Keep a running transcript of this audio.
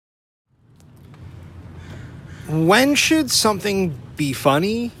when should something be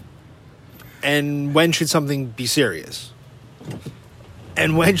funny? And when should something be serious?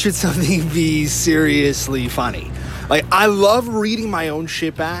 And when should something be seriously funny? Like, I love reading my own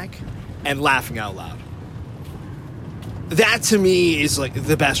shit back and laughing out loud. That, to me, is, like,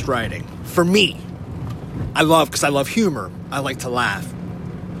 the best writing. For me. Because I love humor. I like to laugh.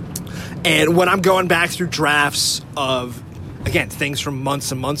 And when I'm going back through drafts of, again, things from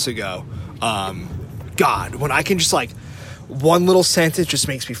months and months ago, God, when I can just, like, one little sentence just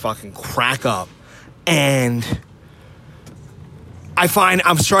makes me fucking crack up. And I find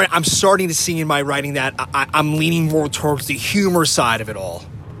I'm starting to see in my writing that I'm leaning more towards the humor side of it all.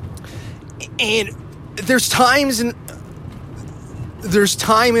 And there's time and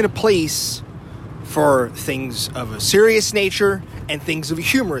a place for things of a serious nature and things of a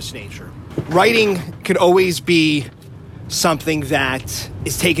humorous nature. Writing can always be something that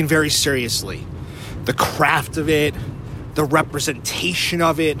is taken very seriously. The craft of it, the representation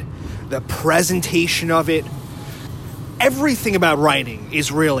of it, the presentation of it. Everything about writing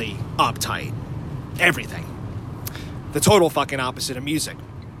is really uptight. Everything. The total fucking opposite of music.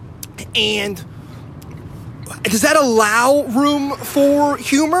 And does that allow room for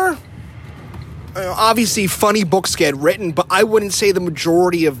humor? Obviously, funny books get written, but I wouldn't say the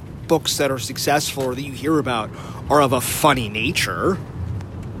majority of books that are successful or that you hear about are of a funny nature.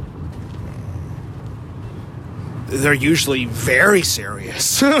 They're usually very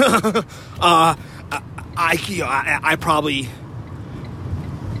serious. I probably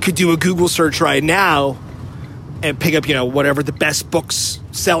could do a Google search right now and pick up, whatever the best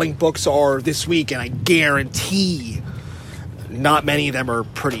selling books are this week, and I guarantee not many of them are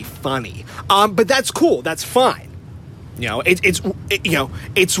pretty funny. But that's cool. That's fine.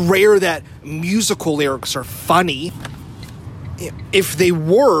 It's rare that musical lyrics are funny. If they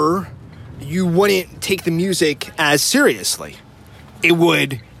were, you wouldn't take the music as seriously. It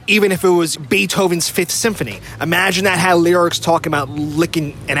would, even if it was Beethoven's Fifth Symphony. Imagine that had lyrics talking about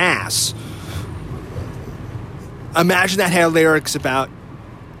licking an ass. Imagine that had lyrics about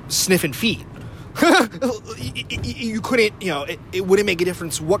sniffing feet. You couldn't, it wouldn't make a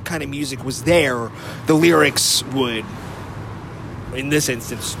difference what kind of music was there. The lyrics would, in this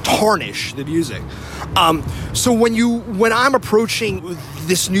instance, tarnish the music. So when I'm approaching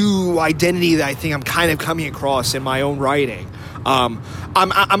this new identity that I think I'm kind of coming across in my own writing, I'm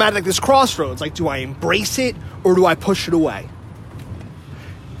at like this crossroads. Like, do I embrace it or do I push it away?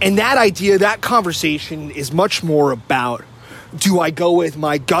 And that idea, that conversation is much more about, do I go with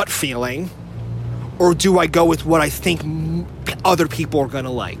my gut feeling or do I go with what I think other people are going to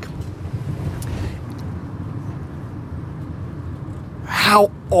like?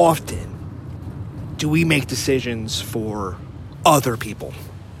 How often do we make decisions for other people?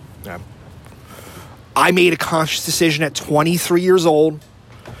 I made a conscious decision at 23 years old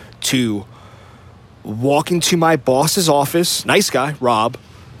to walk into my boss's office, nice guy, Rob,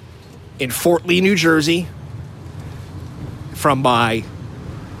 in Fort Lee, New Jersey, from my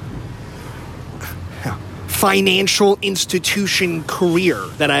financial institution career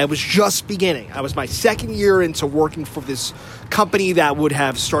that I was just beginning. I was my second year into working for this company that would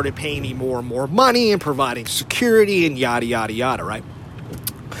have started paying me more and more money and providing security and yada, yada, yada, right?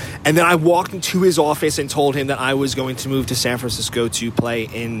 And then I walked into his office and told him that I was going to move to San Francisco to play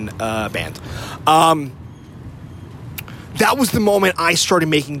in a band. That was the moment I started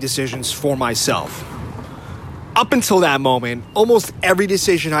making decisions for myself. Up until that moment, almost every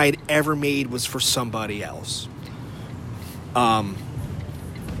decision I had ever made was for somebody else.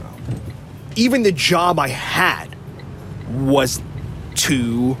 Even the job I had was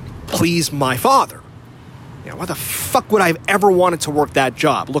to please my father. Why the fuck would I have ever wanted to work that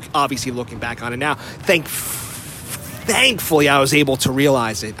job? Obviously looking back on it now, thankfully I was able to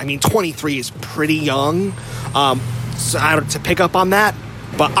realize it. I mean, 23 is pretty young, to pick up on that,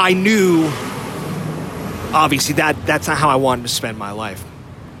 but I knew, obviously, that's not how I wanted to spend my life.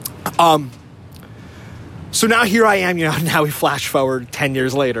 So now here I am, now we flash forward 10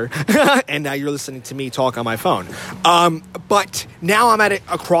 years later, and now you're listening to me talk on my phone. But now I'm at a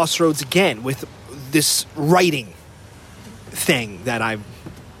crossroads again with this writing thing that I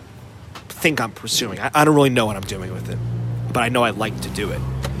think I'm pursuing. I don't really know what I'm doing with it, but I know I'd like to do it.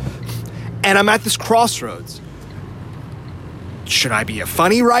 And I'm at this crossroads. Should I be a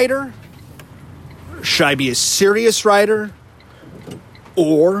funny writer? Should I be a serious writer?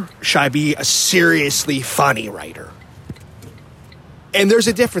 Or should I be a seriously funny writer? And there's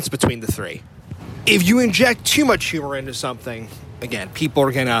a difference between the three. If you inject too much humor into something, again, people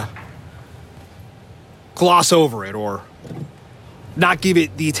are going to gloss over it or not give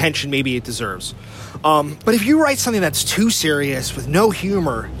it the attention maybe it deserves. But if you write something that's too serious with no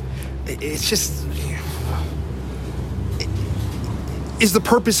humor, it's just... Is the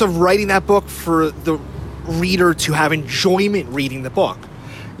purpose of writing that book for the reader to have enjoyment reading the book?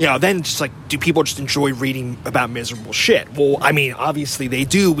 Then just like, do people just enjoy reading about miserable shit? Well, I mean, obviously they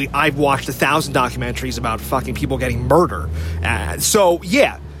do. I've watched 1,000 documentaries about fucking people getting murdered. So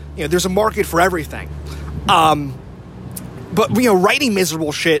yeah, there's a market for everything. But writing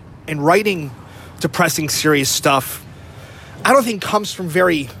miserable shit and writing depressing, serious stuff, I don't think comes from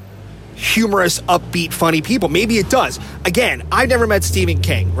very humorous, upbeat, funny people. Maybe it does. Again, I've never met Stephen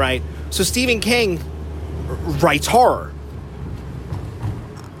King, right? So Stephen King writes horror.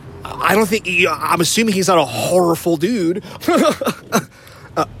 I don't think... I'm assuming he's not a horrorful dude.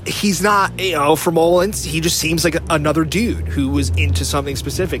 He's not, from all ends, he just seems like another dude who was into something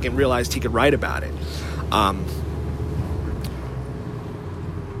specific and realized he could write about it.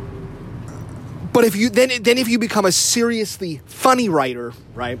 But if you become a seriously funny writer,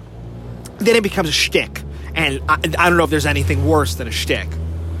 right, then it becomes a shtick. And I don't know if there's anything worse than a shtick.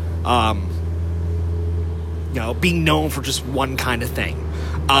 Being known for just one kind of thing.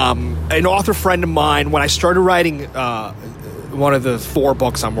 An author friend of mine, when I started writing one of the 4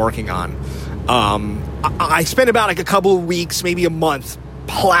 books I'm working on, I spent about like a couple of weeks, maybe a month,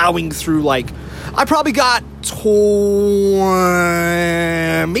 plowing through I probably got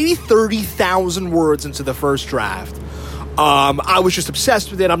maybe 30,000 words into the first draft. I was just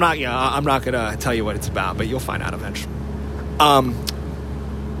obsessed with it. I'm not gonna tell you what it's about, but you'll find out eventually.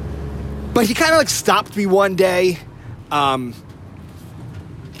 But he kind of stopped me one day. The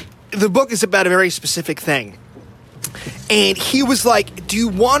book is about a very specific thing. And he was like, do you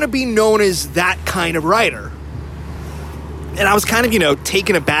want to be known as that kind of writer? And I was kind of,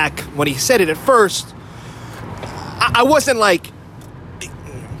 taken aback when he said it at first. I wasn't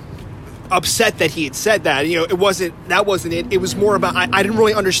upset that he had said that. That wasn't it. It was more about, I didn't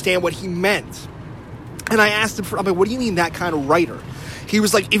really understand what he meant. And I asked him what do you mean that kind of writer? He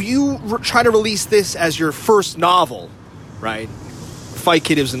was like, if you try to release this as your first novel, right? Fight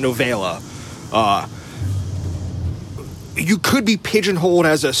Kid is a novella. You could be pigeonholed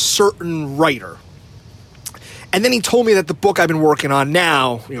as a certain writer. And then he told me that the book I've been working on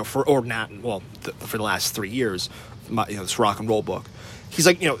now, for the last 3 years, this rock and roll book. He's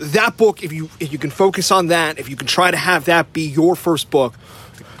like, that book, if you can focus on that, if you can try to have that be your first book,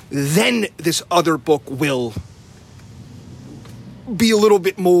 then this other book will be a little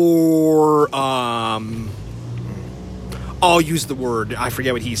bit more, I'll use the word, I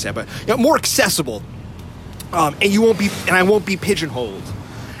forget what he said, but more accessible. And I won't be pigeonholed.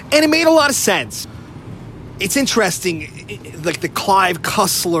 And it made a lot of sense. It's interesting, the Clive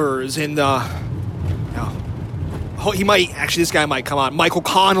Cusslers and this guy might come on, Michael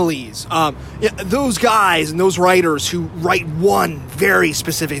Connelly's, those guys and those writers who write one very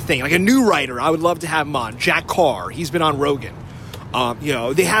specific thing, like a new writer, I would love to have him on. Jack Carr, he's been on Rogan.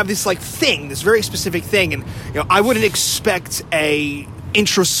 They have this thing, this very specific thing, and I wouldn't expect a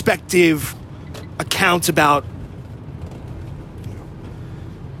introspective account about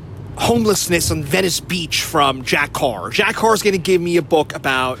homelessness on Venice Beach from Jack Carr. Jack Carr's going to give me a book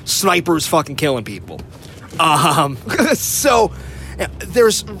about snipers fucking killing people. So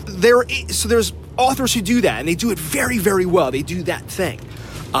there's authors who do that, and they do it very, very well. They do that thing.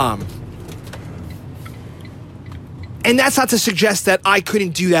 And that's not to suggest that I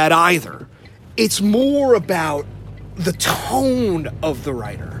couldn't do that either. It's more about the tone of the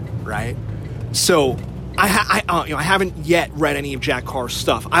writer, right? So I haven't yet read any of Jack Carr's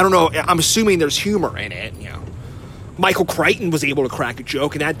stuff. I don't know. I'm assuming there's humor in it. Michael Crichton was able to crack a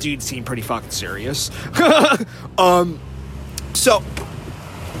joke, and that dude seemed pretty fucking serious. So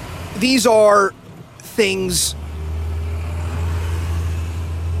these are things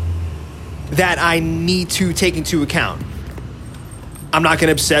that I need to take into account. I'm not going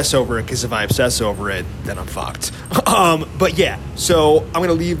to obsess over it, because if I obsess over it, then I'm fucked. But yeah, so I'm going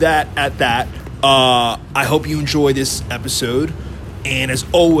to leave that at that. I hope you enjoy this episode. And as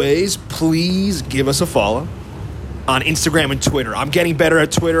always, please give us a follow on Instagram and Twitter. I'm getting better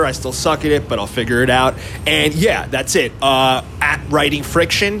at Twitter. I still suck at it, but I'll figure it out. And yeah, that's it. At Writing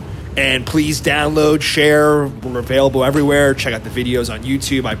Friction. And please download, share. We're available everywhere. Check out the videos on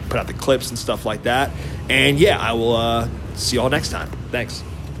YouTube. I put out the clips and stuff like that. And yeah, I will see you all next time. Thanks.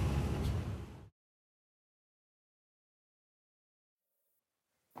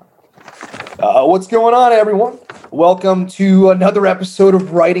 What's going on, everyone? Welcome to another episode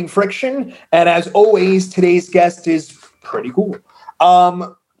of Writing Friction. And as always, today's guest is pretty cool.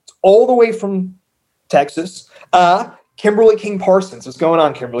 All the way from Texas. Kimberly King Parsons. What's going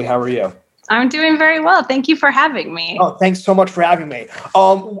on, Kimberly? How are you? I'm doing very well. Thank you for having me. Oh, thanks so much for having me.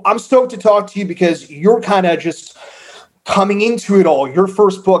 I'm stoked to talk to you because you're kind of just coming into it all. Your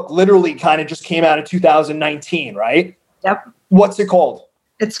first book literally kind of just came out in 2019, right? Yep. What's it called?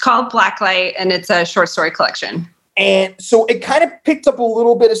 It's called Blacklight, and it's a short story collection. And so it kind of picked up a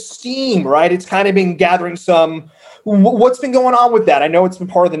little bit of steam, right? It's kind of been gathering some. What's been going on with that? I know it's been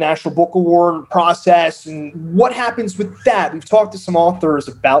part of the National Book Award process. And what happens with that? We've talked to some authors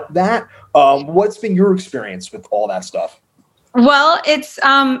about that. What's been your experience with all that stuff? Well, it's,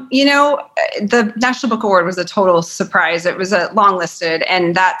 the National Book Award was a total surprise. It was a longlisted,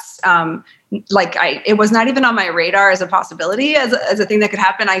 and that's it was not even on my radar as a possibility, as a thing that could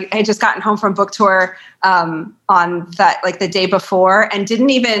happen. I had just gotten home from book tour on that, like the day before, and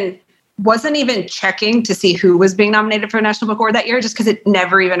wasn't even checking to see who was being nominated for a National Book Award that year, just because it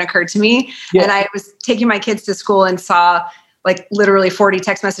never even occurred to me. Yeah. And I was taking my kids to school and saw like literally 40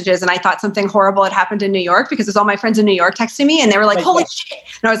 text messages. And I thought something horrible had happened in New York because it was all my friends in New York texting me, and they were like, holy shit.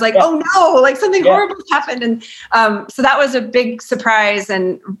 And I was like, oh no, like something horrible happened. And so that was a big surprise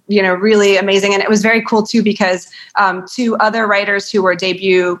and, really amazing. And it was very cool too, because two other writers who were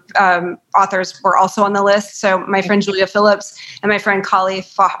debut authors were also on the list. So my friend Julia Phillips and my friend Kali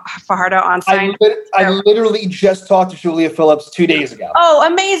Fajardo-Einstein. I literally just talked to Julia Phillips 2 days ago. Oh,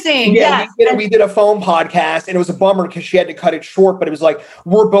 amazing. Yeah, yes. We did a phone podcast, and it was a bummer because she had to cut it short, but it was like,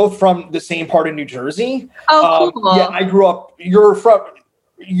 we're both from the same part of New Jersey. Oh, cool. Yeah, I grew up,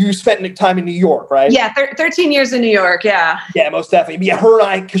 you spent time in New York, right? Yeah, 13 years in New York, yeah. Yeah, most definitely. Yeah, her and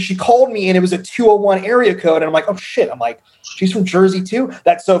I, because she called me and it was a 201 area code, and I'm like, oh shit. I'm like, she's from Jersey too?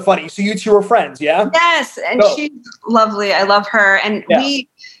 That's so funny. So you two are friends, yeah? Yes, and she's lovely. I love her. And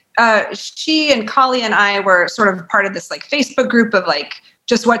she and Kali and I were sort of part of this like Facebook group of like,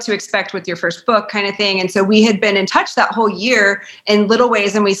 just what to expect with your first book kind of thing. And so we had been in touch that whole year in little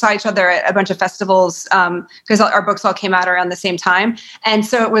ways, and we saw each other at a bunch of festivals because our books all came out around the same time. And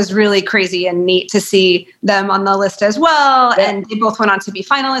so it was really crazy and neat to see them on the list as well. Yeah. And they both went on to be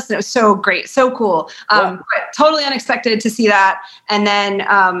finalists, and it was so great, so cool. But totally unexpected to see that. And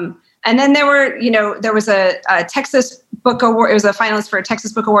then there were, there was a Texas Book Award. It was a finalist for a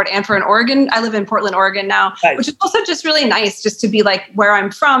Texas Book Award and for an Oregon. I live in Portland, Oregon now, nice. Which is also just really nice, just to be like where I'm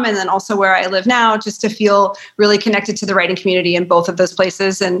from, and then also where I live now, just to feel really connected to the writing community in both of those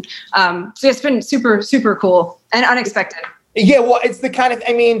places. And so it's been super, super cool and unexpected. Yeah, well, it's the kind of,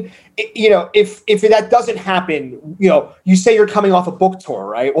 if that doesn't happen, you say you're coming off a book tour,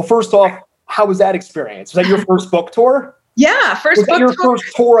 right? Well, first off, how was that experience? Was that your first book tour? Yeah, first book tour. Was that your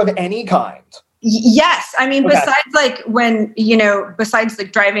first tour of any kind? Yes. I mean, besides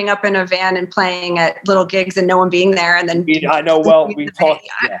like driving up in a van and playing at little gigs and no one being there. And then I know, well, we talked.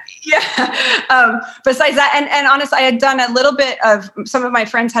 Besides that, and honestly, I had done a little bit of, some of my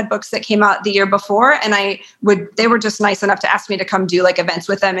friends had books that came out the year before, and they were just nice enough to ask me to come do like events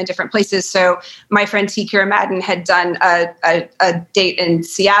with them in different places. So my friend T. Kira Madden had done a date in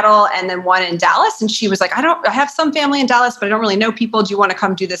Seattle and then one in Dallas. And she was like, I have some family in Dallas, but I don't really know people. Do you want to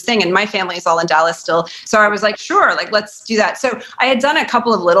come do this thing? And my family is all in Dallas still. So I was like, sure, like, let's do that. So I had done a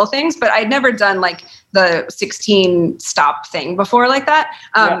couple of little things, but I'd never done like the 16 stop thing before like that.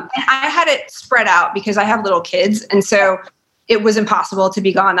 And I had it spread out because I have little kids. And so it was impossible to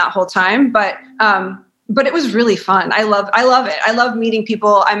be gone that whole time. But it was really fun. I love it. I love meeting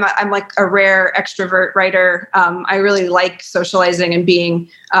people. I'm like a rare extrovert writer. I really like socializing and being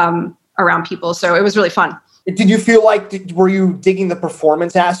around people. So it was really fun. Did you feel like, were you digging the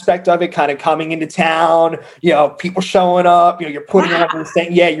performance aspect of it, kind of coming into town, people showing up, you're putting on this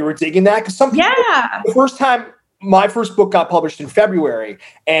thing. Yeah, you were digging that? Because some people, the first time, my first book got published in February,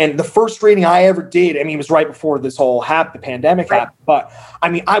 and the first reading I ever did, it was right before this whole the pandemic happened, but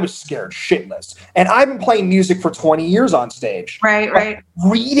I was scared shitless. And I've been playing music for 20 years on stage. Right.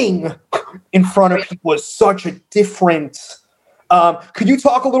 Reading in front of people was such a different... could you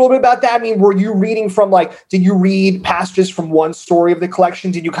talk a little bit about that? Were you reading from did you read passages from one story of the collection?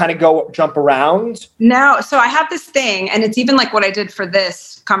 Did you kind of jump around? No. So I have this thing, and it's even like what I did for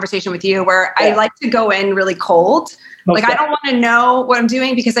this conversation with you, where I like to go in really cold. I don't want to know what I'm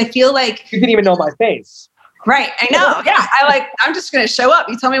doing because I feel like... You didn't even know my face. Right. I know. Yeah. I'm just going to show up.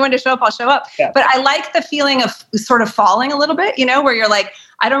 You tell me when to show up, I'll show up. Yeah. But I like the feeling of sort of falling a little bit, where you're like,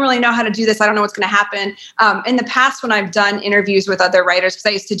 I don't really know how to do this. I don't know what's going to happen. In the past, when I've done interviews with other writers, because I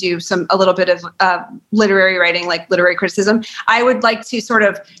used to do a little bit of literary writing, like literary criticism, I would like to sort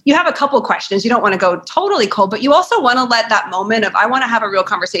of, you have a couple of questions. You don't want to go totally cold, but you also want to let that moment of, I want to have a real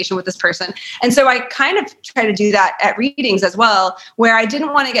conversation with this person. And so I kind of try to do that at readings as well, where I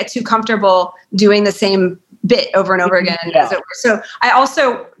didn't want to get too comfortable doing the same bit over and over again, as it were. So I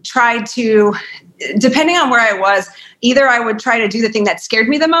also tried to, depending on where I was, either I would try to do the thing that scared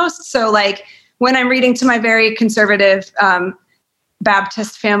me the most. So like when I'm reading to my very conservative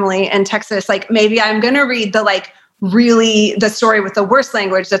Baptist family in Texas, like maybe I'm going to read the story with the worst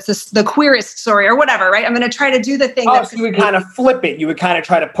language, that's the queerest story or whatever, right? I'm going to try to do the thing. So you would kind of flip it. You would kind of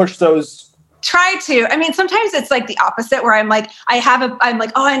try to push those. Try to. I mean, sometimes it's like the opposite where I'm like, oh,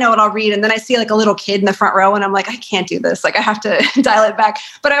 I know what I'll read. And then I see like a little kid in the front row and I'm like, I can't do this. Like I have to dial it back.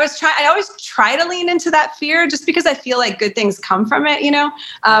 But I always try to lean into that fear just because I feel like good things come from it,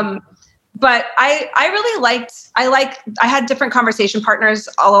 But I had different conversation partners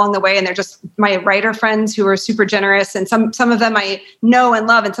all along the way, and they're just my writer friends who were super generous. And some of them I know and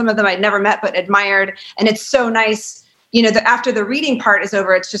love, and some of them I'd never met but admired. And it's so nice, after the reading part is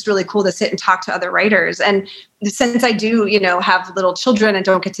over, it's just really cool to sit and talk to other writers. And since I do, have little children and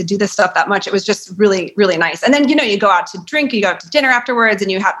don't get to do this stuff that much, it was just really, really nice. And then, you go out to drink, you go out to dinner afterwards,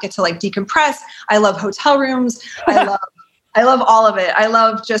 and you get to like decompress. I love hotel rooms. I love all of it. I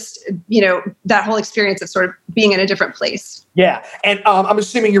love just, that whole experience of sort of being in a different place. Yeah. And I'm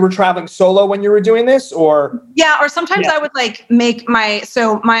assuming you were traveling solo when you were doing this, or? Yeah. Or sometimes I would like make my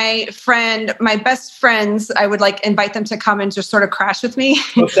best friends, I would like invite them to come and just sort of crash with me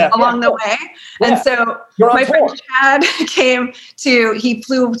along the way. Yeah. And so my friend Chad he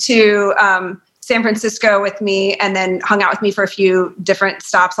flew to, San Francisco with me and then hung out with me for a few different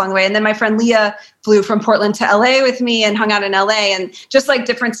stops along the way. And then my friend Leah flew from Portland to LA with me and hung out in LA and just like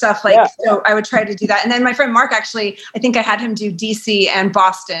different stuff. So I would try to do that. And then my friend Mark, actually, I think I had him do DC and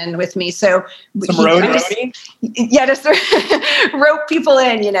Boston with me. So just rope people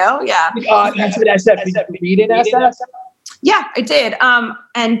in, Yeah. That's what I said. Did you read it as that? Yeah, I did.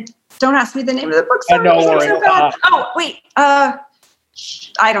 And don't ask me the name of the book. Sorry, no worries. Oh, wait.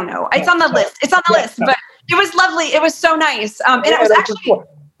 I don't know. It's on the list. But it was lovely. It was so nice. And it was actually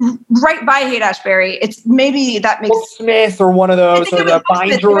right by Haight-Ashbury. It's maybe that makes Smith or one of those, or the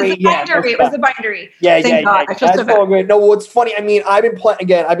bindery. It was the bindery. Yeah. That's all good. No, well, it's funny. I mean, I've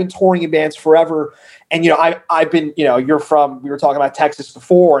been touring in bands forever. And, I've been, we were talking about Texas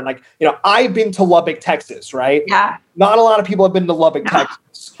before, and I've been to Lubbock, Texas, right? Yeah. Not a lot of people have been to Lubbock, Texas.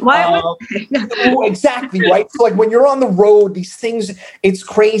 Why? Exactly, right? So when you're on the road, these things, it's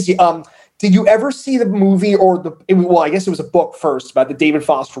crazy. Did you ever see the movie I guess it was a book first about the David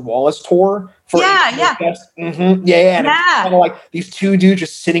Foster Wallace tour? Yeah. Mm-hmm. Yeah. And it's kind of like these two dudes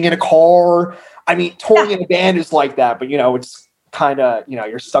just sitting in a car. I mean, touring in a band is like that, but it's kind of,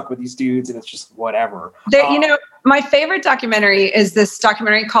 you're stuck with these dudes and it's just whatever. My favorite documentary is this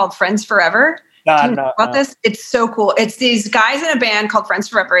documentary called Friends Forever. About this? It's so cool. It's these guys in a band called Friends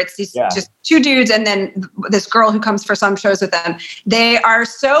Forever. It's these just two dudes and then this girl who comes for some shows with them. They are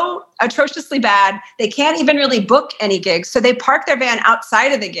so atrociously bad. They can't even really book any gigs. So they park their van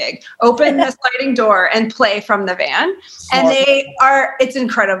outside of the gig, open the sliding door and play from the van. And it's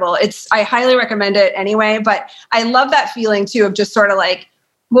incredible. I highly recommend it anyway, but I love that feeling too of just sort of like,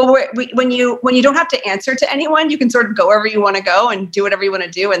 well, when you don't have to answer to anyone, you can sort of go wherever you want to go and do whatever you want to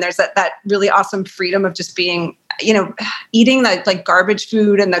do. And there's that really awesome freedom of just being, eating the like garbage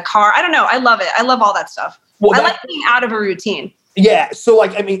food in the car. I don't know. I love it. I love all that stuff. Well, I like being out of a routine. Yeah. So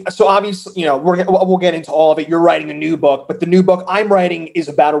obviously, we'll get into all of it. You're writing a new book, but the new book I'm writing is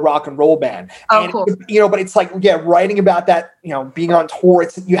about a rock and roll band. Oh, cool. But it's like, writing about that, being on tour,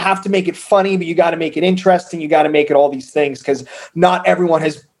 you have to make it funny, but you got to make it interesting. You got to make it all these things because not everyone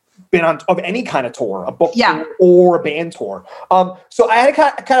has been on of any kind of tour, a book tour or a band tour. So I had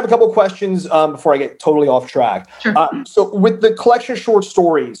kind of a couple of questions before I get totally off track. Sure. So with the collection of short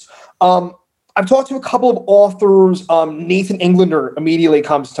stories, I've talked to a couple of authors. Nathan Englander immediately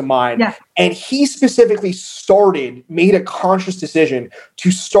comes to mind. Yeah. And he specifically made a conscious decision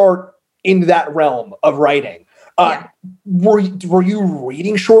to start in that realm of writing. Were you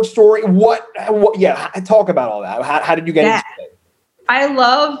reading short story? Talk about all that. How did you get into it? I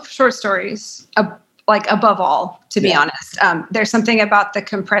love short stories, above all, to be honest. There's something about the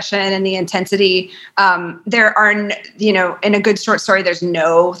compression and the intensity. There are, in a good short story, there's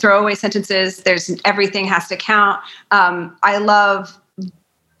no throwaway sentences. Everything has to count. I love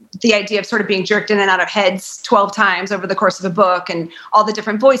the idea of sort of being jerked in and out of heads 12 times over the course of a book, and all the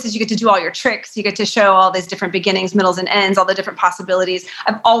different voices. You get to do all your tricks. You get to show all these different beginnings, middles, and ends, all the different possibilities.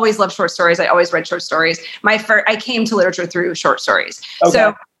 I've always loved short stories. I always read short stories. I came to literature through short stories. Okay.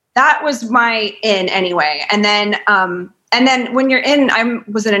 So that was my in anyway. And then when you're in, I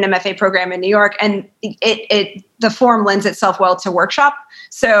was in an MFA program in New York, and the form lends itself well to workshop.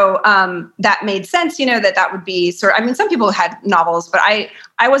 So that made sense, that would be some people had novels, but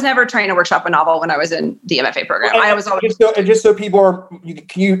I was never trying to workshop a novel when I was in the MFA program. I was always just so people are,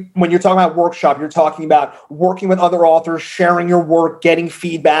 when you're talking about workshop, you're talking about working with other authors, sharing your work, getting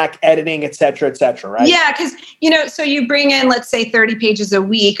feedback, editing, et cetera, right? Yeah, because, so you bring in, let's say 30 pages a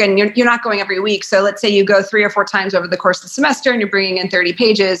week, and you're not going every week. So let's say you go 3 or 4 times over the course of the semester and you're bringing in 30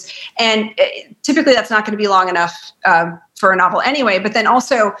 pages. And typically that's not going to be long enough for a novel anyway. But then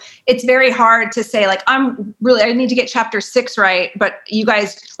also it's very hard to say, like, I need to get chapter 6 right, but you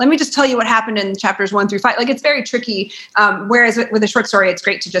guys, let me just tell you what happened in chapters 1 through 5. Like, it's very tricky. Whereas with a short story, it's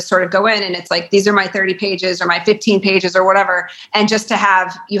great to just sort of go in and it's like, these are my 30 pages or my 15 pages or whatever. And just to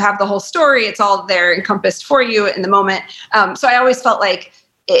have the whole story, it's all there encompassed for you in the moment. So I always felt like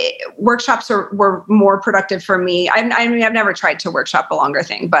workshops were more productive for me. I mean, I've never tried to workshop a longer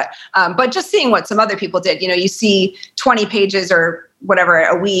thing, but just seeing what some other people did, you see 20 pages or whatever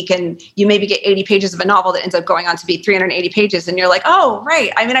a week, and you maybe get 80 pages of a novel that ends up going on to be 380 pages. And you're like, oh,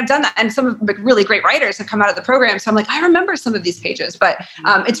 right. I mean, I've done that. And some of the really great writers have come out of the program. So I'm like, I remember some of these pages, but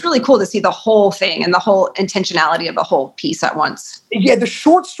it's really cool to see the whole thing and the whole intentionality of the whole piece at once. Yeah. The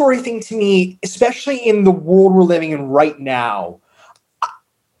short story thing to me, especially in the world we're living in right now,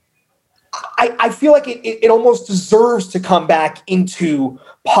 I feel like it almost deserves to come back into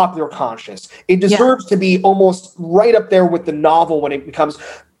popular consciousness. It deserves to be almost right up there with the novel when it becomes,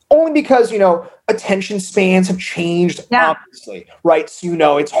 only because, attention spans have changed, obviously, right?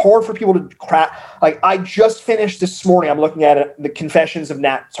 So, it's hard for people to crack. Like, I just finished this morning, I'm looking at it, The Confessions of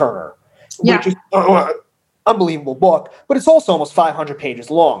Nat Turner, which is unbelievable book, but it's also almost 500 pages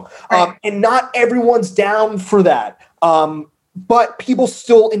long. Right. And not everyone's down for that. But people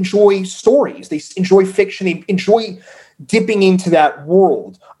still enjoy stories. They enjoy fiction. They enjoy dipping into that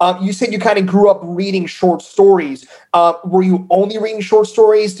world. You said you kind of grew up reading short stories. Were you only reading short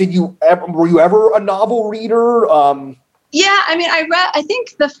stories? Were you ever a novel reader? Yeah, I mean, I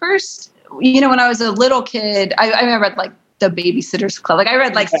think the first, when I was a little kid, I read like The Babysitter's Club. Like, I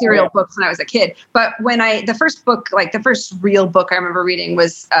read like serial books when I was a kid. But when the first real book I remember reading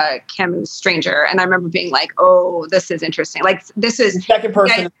was Camus' Stranger. And I remember being like, oh, this is interesting. Like, this is the second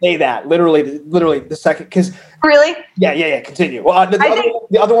person to say that. Literally the second. Because really? Yeah. Continue. Well,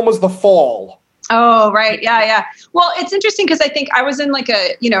 the other one was The Fall. Oh, right. Yeah. Well, it's interesting because I think I was in like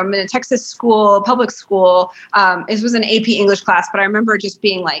I'm in a Texas school, public school. It was an AP English class, but I remember just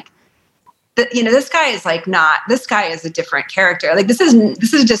being like, this guy is a different character. Like, this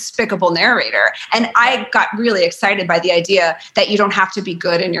is a despicable narrator. And I got really excited by the idea that you don't have to be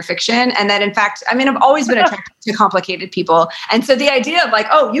good in your fiction. And that, in fact, I mean, I've always been attracted to complicated people. And so the idea of like,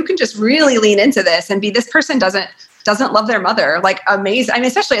 oh, you can just really lean into this and be, this person doesn't love their mother, like, amazing. I mean,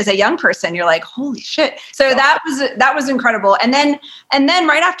 especially as a young person, you're like, holy shit. So that was incredible. And then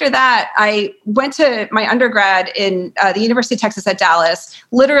right after that, I went to my undergrad in the University of Texas at Dallas,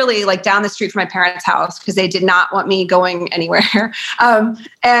 literally like down the street from my parents' house, because they did not want me going anywhere.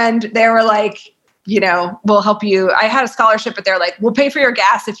 And they were like, we'll help you. I had a scholarship, but they're like, we'll pay for your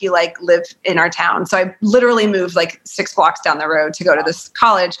gas if you like live in our town. So I literally moved like 6 blocks down the road to go to this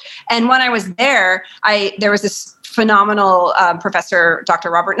college. And when I was there, there was this phenomenal professor,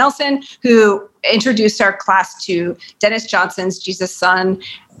 Dr. Robert Nelson, who introduced our class to Dennis Johnson's Jesus Son,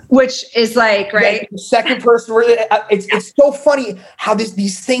 which is like, right? The second person, it's so funny how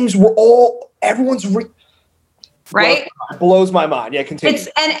these things were all, everyone's right? It blows my mind. Yeah, continue.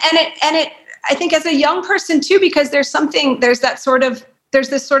 I think as a young person too, because there's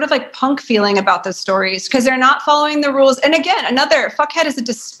this sort of like punk feeling about those stories because they're not following the rules. And again, another fuckhead is a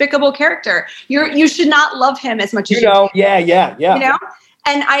despicable character. You should not love him as much as you do. Yeah.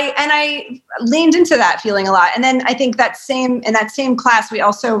 And I leaned into that feeling a lot. And then I think in that same class, we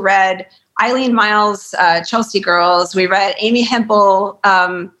also read Eileen Miles' Chelsea Girls. We read Amy Hempel,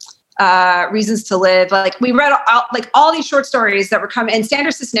 Reasons to Live. Like, we read all these short stories that were coming, and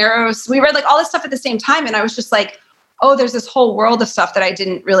Sandra Cisneros. We read like all this stuff at the same time. And I was just like, oh, there's this whole world of stuff that I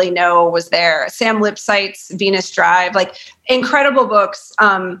didn't really know was there. Sam Lipsyte's Venus Drive, like incredible books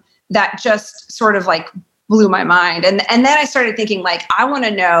that just sort of like blew my mind. And then I started thinking like, I want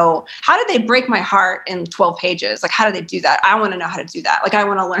to know, how did they break my heart in 12 pages? Like, how do they do that? I want to know how to do that. Like, I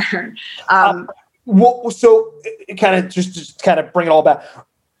want to learn. So kind of just kind of bring it all back.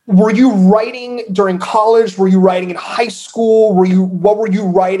 were you writing during college? Were you writing in high school? What were you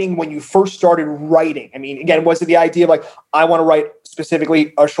writing when you first started writing? I mean, again, was it the idea of like, I want to write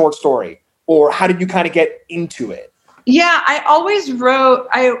specifically a short story, or how did you kind of get into it? Yeah, I always wrote,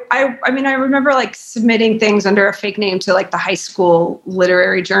 I mean, I remember like submitting things under a fake name to like the high school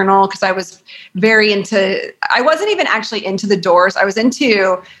literary journal, because I was very I wasn't even actually into The Doors. I was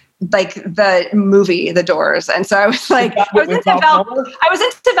into like the movie The Doors. And so I was like, I was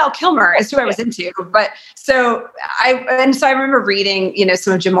into Val Kilmer is who I was into. But so I remember reading,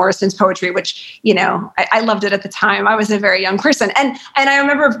 some of Jim Morrison's poetry, which, I loved it at the time. I was a very young person. And I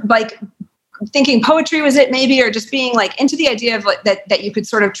remember like thinking poetry was it maybe, or just being like into the idea of like that you could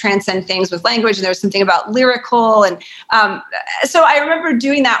sort of transcend things with language. And there was something about lyrical. And so I remember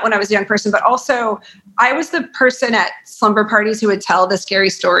doing that when I was a young person, but also I was the person at slumber parties who would tell the scary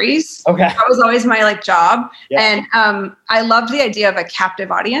stories. Okay. That was always my like job. Yeah. And I loved the idea of a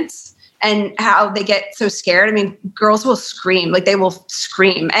captive audience and how they get so scared. I mean, girls will scream, like they will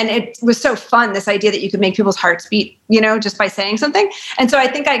scream. And it was so fun, this idea that you could make people's hearts beat, just by saying something. And so I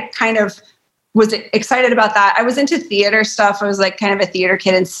think I kind of was excited about that. I was into theater stuff. I was like kind of a theater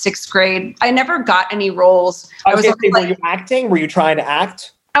kid in 6th grade. I never got any roles. Were you acting? Were you trying to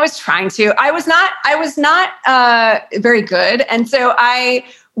act? I was trying to. I was not very good. And so I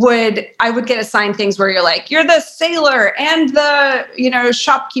would get assigned things where you're like, you're the sailor and the,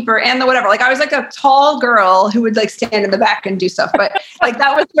 shopkeeper and the whatever. Like I was like a tall girl who would like stand in the back and do stuff. But like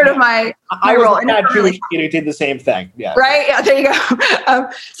that was sort of my role. I was Jewish kid who did the same thing. Yeah. Right. Yeah. There you go.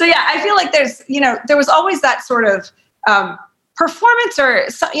 So yeah, I feel like there was always that sort of performance or,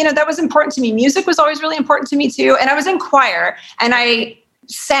 that was important to me. Music was always really important to me too. And I was in choir and I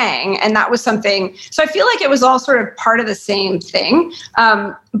sang, and that was something. So I feel like it was all sort of part of the same thing.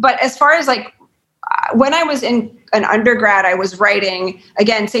 But as far as like when I was in an undergrad, I was writing,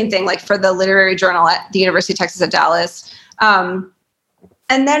 again, same thing, like for the literary journal at the University of Texas at Dallas. And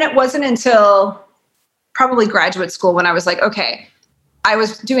then it wasn't until probably graduate school when I was like, okay, I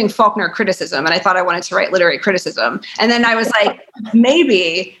was doing Faulkner criticism and I thought I wanted to write literary criticism. And then I was like,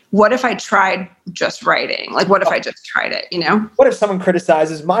 maybe what if I tried just writing? Like, what if I just tried it, What if someone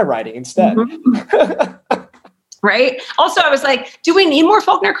criticizes my writing instead? Mm-hmm. Right. Also, I was like, do we need more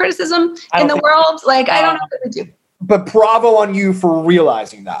Faulkner criticism in the world? Like, I don't know what we do. But bravo on you for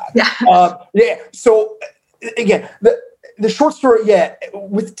realizing that. Yeah. Yeah. So again, the short story,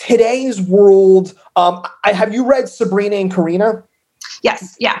 with today's world, have you read Sabrina and Karina?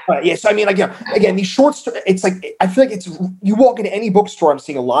 Yes. Yeah. Yeah. So I mean, again, these short stories. It's like I feel like you walk into any bookstore, I'm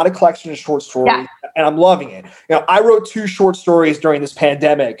seeing a lot of collections of short stories, and I'm loving it. I wrote 2 short stories during this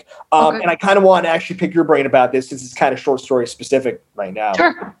pandemic, and I kind of want to actually pick your brain about this since it's kind of short story specific right now.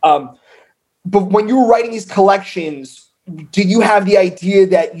 Sure. But when you were writing these collections, did you have the idea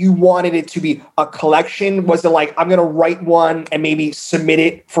that you wanted it to be a collection? Was it like, I'm going to write one and maybe submit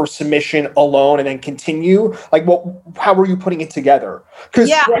it for submission alone and then continue? Like, how were you putting it together?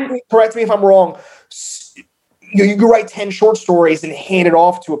 Because correct me if I'm wrong. You can write 10 short stories and hand it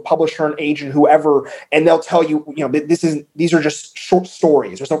off to a publisher, an agent, whoever, and they'll tell you, these are just short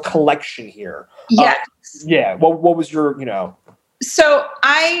stories. There's no collection here. Yes. What was your, So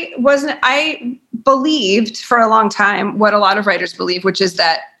I believed for a long time what a lot of writers believe, which is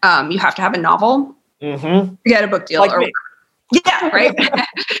that you have to have a novel to get a book deal. Like me. Yeah, right.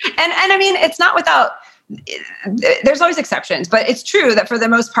 and I mean, it's not without, there's always exceptions, but it's true that for the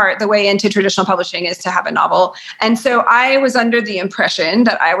most part, the way into traditional publishing is to have a novel. And so I was under the impression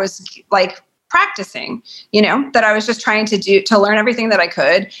that I was like practicing, that I was just trying to learn everything that I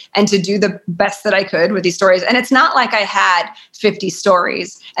could and to do the best that I could with these stories. And it's not like I had 50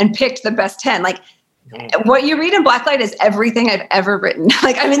 stories and picked the best 10. Like what you read in Blacklight is everything I've ever written.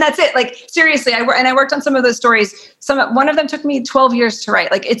 Like, I mean, that's it. Like, seriously, I worked on some of those stories. One of them took me 12 years to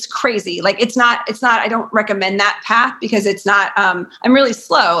write. Like, it's crazy. Like, it's not, I don't recommend that path because it's not, I'm really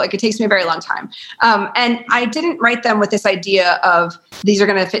slow. Like, it takes me a very long time. And I didn't write them with this idea of these are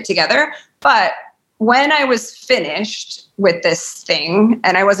going to fit together. But when I was finished with this thing,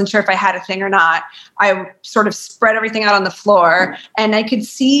 and I wasn't sure if I had a thing or not, I sort of spread everything out on the floor and I could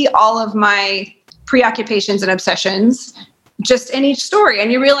see all of my preoccupations and obsessions just in each story.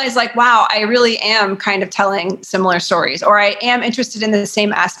 And you realize like, wow, I really am kind of telling similar stories, or I am interested in the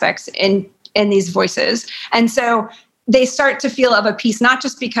same aspects in these voices. And so they start to feel of a piece, not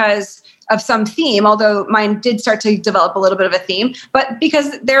just because some theme, although mine did start to develop a little bit of a theme, but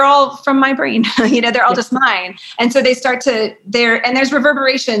because they're all from my brain, they're all just mine. And so they start to and there's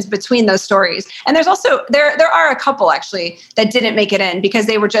reverberations between those stories. And there's also, there are a couple actually that didn't make it in because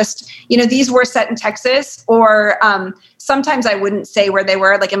they were just, these were set in Texas, or sometimes I wouldn't say where they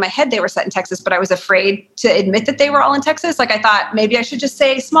were. Like in my head, they were set in Texas, but I was afraid to admit that they were all in Texas. Like I thought maybe I should just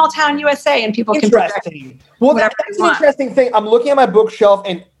say small town USA and people can Interesting. Well, that's an interesting thing. I'm looking at my bookshelf,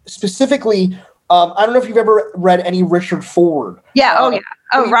 and specifically, I don't know if you've ever read any Richard Ford. Yeah. Oh, yeah.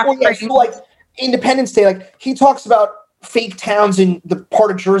 Oh, Rock. So like Independence Day, like he talks about fake towns in the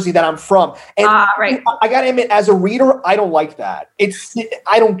part of Jersey that I'm from. And right. I got to admit, as a reader, I don't like that.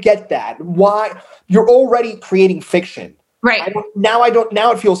 I don't get that. Why? You're already creating fiction. Right. Now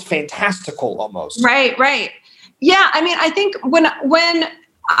it feels fantastical almost. Right. Yeah. I mean, I think when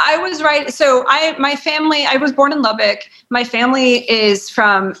I was my family, I was born in Lubbock. My family is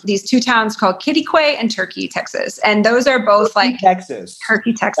from these two towns called Kittiquay and Turkey, Texas. And those are both Turkey, Texas.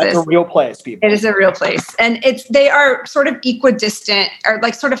 That's a real place, people. It is a real place. And they are sort of equidistant, or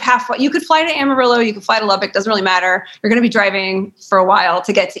like sort of halfway. You could fly to Amarillo, you could fly to Lubbock, doesn't really matter. You're going to be driving for a while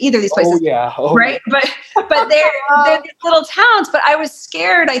to get to either of these places. Oh, yeah. Right. But they're these little towns, but I was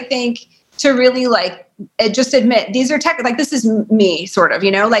scared, I think, to really just admit these are like, this is me sort of,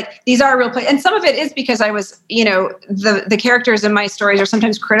 like these are real places. And some of it is because I was, the characters in my stories are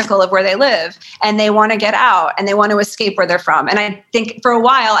sometimes critical of where they live and they want to get out and they want to escape where they're from. And I think for a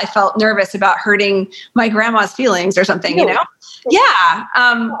while I felt nervous about hurting my grandma's feelings or something, Yeah.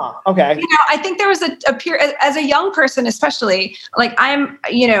 Okay. I think there was a period as a young person, especially like I'm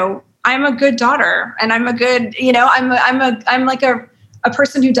a good daughter and I'm a good, I'm like a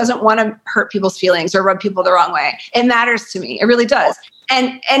person who doesn't want to hurt people's feelings or rub people the wrong way. It matters to me. It really does.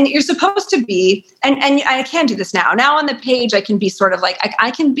 And you're supposed to be, and I can do this now. Now on the page, I can be sort of like,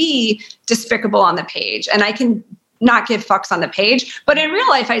 I can be despicable on the page and I can not give fucks on the page, but in real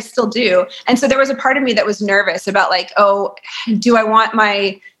life, I still do. And so there was a part of me that was nervous about like, oh, do I want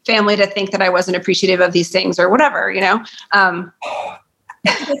my family to think that I wasn't appreciative of these things or whatever, I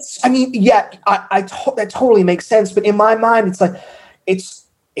mean, yeah, that totally makes sense. But in my mind, it's like,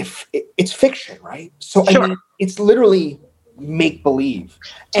 it's fiction, right? So sure. I mean, it's literally make believe.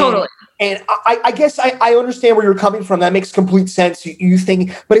 Totally. And I guess I understand where you're coming from. That makes complete sense. You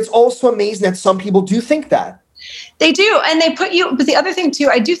think, but it's also amazing that some people do think that. They do. And they put you, but the other thing too,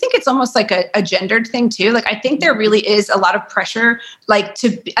 I do think it's almost like a gendered thing too. Like, I think there really is a lot of pressure,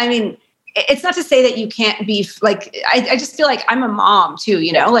 it's not to say that you can't be like, I just feel like I'm a mom too,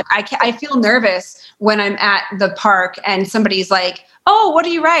 like I feel nervous when I'm at the park and somebody's like, oh, what do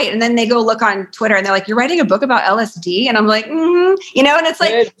you write? And then they go look on Twitter and they're like, you're writing a book about LSD? And I'm like, and it's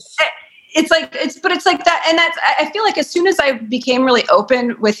like, it's like that. And I feel like as soon as I became really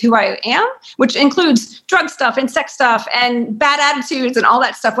open with who I am, which includes drug stuff and sex stuff and bad attitudes and all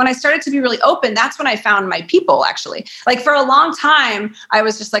that stuff, when I started to be really open, that's when I found my people actually. Like for a long time, I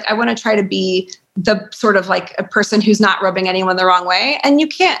was just like, I want to try to be the sort of like a person who's not rubbing anyone the wrong way. And you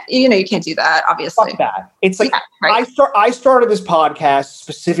can't do that, obviously. Fuck that. It's like, right? I started this podcast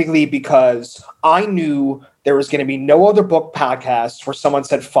specifically because I knew there was going to be no other book podcasts where someone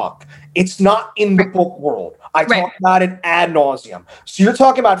said, fuck. It's not in the book world. I talk about it ad nauseum. So you're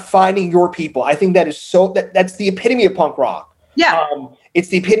talking about finding your people. I think that is that's the epitome of punk rock. Yeah. It's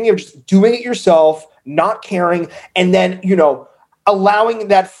the epitome of just doing it yourself, not caring. And then, allowing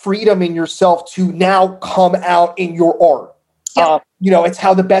that freedom in yourself to now come out in your art. Yep. It's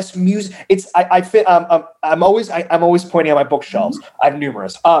how the best music. I'm always pointing at my bookshelves. Mm-hmm. I have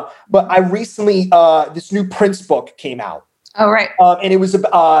numerous. But I recently this new Prince book came out. Oh right. And it was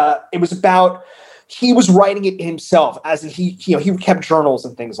about he was writing it himself, as in he kept journals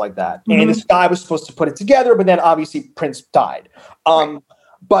and things like that. Mm-hmm. And this guy was supposed to put it together, but then obviously Prince died.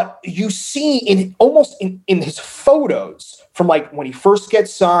 But you see in his photos from like when he first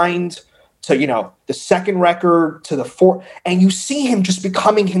gets signed to, the second record to the fourth, and you see him just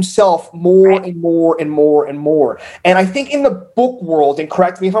becoming himself more and more and more and more. And I think in the book world, and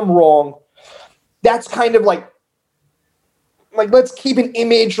correct me if I'm wrong, that's kind of like let's keep an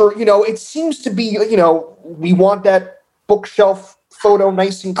image, or, it seems to be, we want that bookshelf photo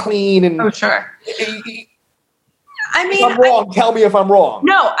nice and clean. And oh, sure. I mean, if I'm wrong, tell me if I'm wrong.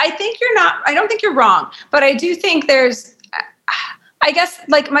 No, I don't think you're wrong, but I do think there's, I guess,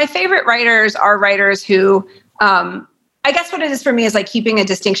 like my favorite writers are writers who, I guess what it is for me is like keeping a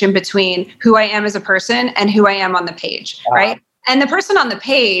distinction between who I am as a person and who I am on the page, right? And the person on the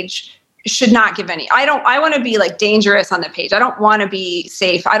page should not give any. I want to be like dangerous on the page. I don't want to be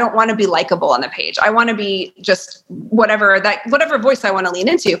safe. I don't want to be likable on the page. I want to be just whatever voice I want to lean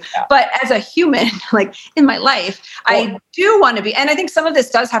into. Yeah. But as a human, like in my life, I do want to be, and I think some of this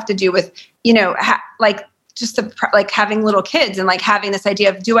does have to do with, like having little kids and like having this idea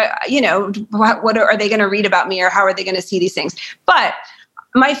of, what are they going to read about me, or how are they going to see these things? But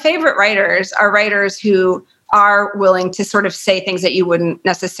my favorite writers are writers who are willing to sort of say things that you wouldn't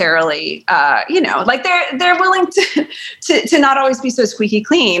necessarily, like they're willing to not always be so squeaky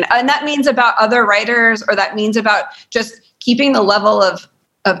clean. And that means about other writers, or that means about just keeping the level of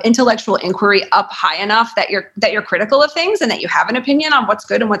intellectual inquiry up high enough that you're critical of things and that you have an opinion on what's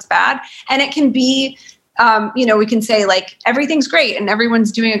good and what's bad. And it can be, we can say like everything's great and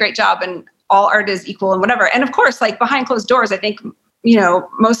everyone's doing a great job and all art is equal and whatever. And of course, like behind closed doors, I think,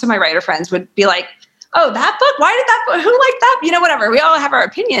 most of my writer friends would be like, oh, that book? Why did that book? Who liked that? Whatever. We all have our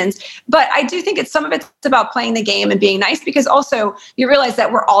opinions. But I do think some of it's about playing the game and being nice, because also you realize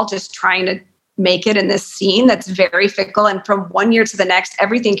that we're all just trying to make it in this scene that's very fickle. And from one year to the next,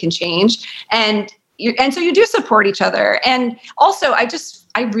 everything can change. And so you do support each other. And also, I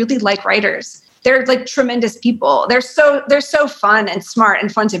really like writers. They're like tremendous people. They're so fun and smart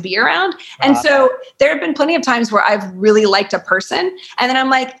and fun to be around. And so there have been plenty of times where I've really liked a person, and then I'm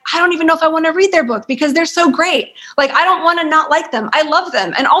like, I don't even know if I want to read their book because they're so great. Like, I don't want to not like them. I love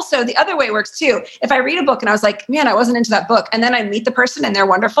them. And also the other way works too. If I read a book and I was like, man, I wasn't into that book, and then I meet the person and they're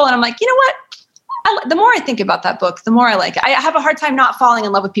wonderful, and I'm like, you know what? The more I think about that book, the more I like it. I have a hard time not falling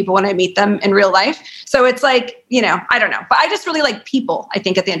in love with people when I meet them in real life. So it's like, I don't know. But I just really like people, I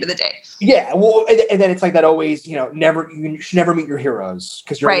think, at the end of the day. Yeah. Well, and then it's like that always, you should never meet your heroes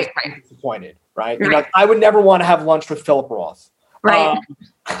because you're disappointed, right? Right. Like, I would never want to have lunch with Philip Roth. Right.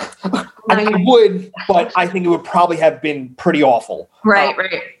 I would, but I think it would probably have been pretty awful. Right,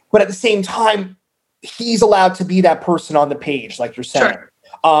 right. But at the same time, he's allowed to be that person on the page, like you're saying. Sure.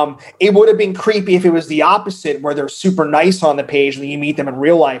 It would have been creepy if it was the opposite, where they're super nice on the page and then you meet them in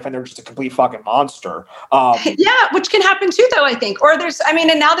real life and they're just a complete fucking monster. Yeah, which can happen too, though, I think. Or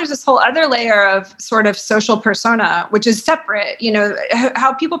and now there's this whole other layer of sort of social persona, which is separate.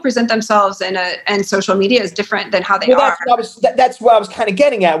 How people present themselves and social media is different than how they are. That's what I was kind of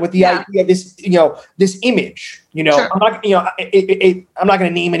getting at with the idea of this, this image. Sure. I'm not going to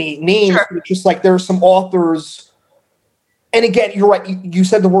name any names. Sure. But it's just like there are some authors. And again, you're right. You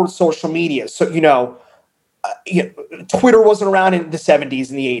said the word social media. So, Twitter wasn't around in the 70s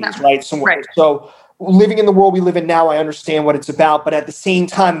and the 80s, right? Right. So living in the world we live in now, I understand what it's about. But at the same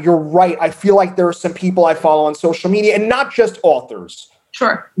time, you're right. I feel like there are some people I follow on social media, and not just authors.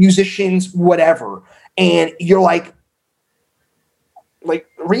 Sure. Musicians, whatever. And you're like,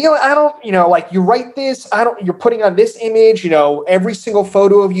 really? I don't, you write this, you're putting on this image, every single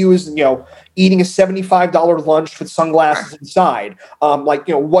photo of you is, eating a $75 lunch with sunglasses inside.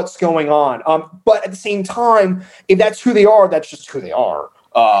 What's going on? But at the same time, if that's who they are, that's just who they are.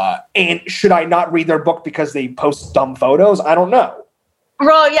 And should I not read their book because they post dumb photos? I don't know.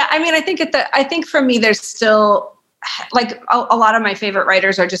 Well, yeah. I mean, I think for me, there's still, like a lot of my favorite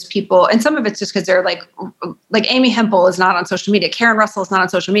writers are just people, and some of it's just because they're like Amy Hempel is not on social media. Karen Russell is not on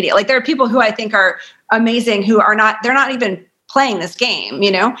social media. Like, there are people who I think are amazing who are not, they're not even playing this game,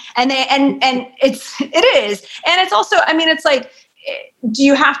 and it is. And it's also, it's like, do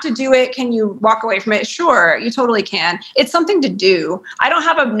you have to do it? Can you walk away from it? Sure, you totally can. It's something to do. I don't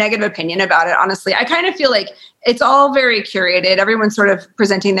have a negative opinion about it, honestly. I kind of feel like it's all very curated. Everyone's sort of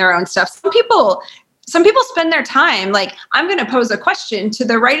presenting their own stuff. Some people spend their time like, I'm going to pose a question to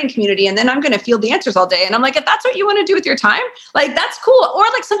the writing community and then I'm going to field the answers all day. And I'm like, if that's what you want to do with your time, like, that's cool. Or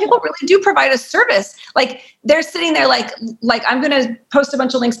like, some people really do provide a service. Like, they're sitting there like I'm going to post a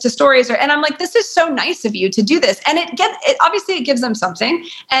bunch of links to stories, and I'm like, this is so nice of you to do this. And obviously it gives them something,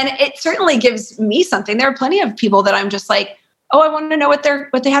 and it certainly gives me something. There are plenty of people that I'm just like, oh, I want to know what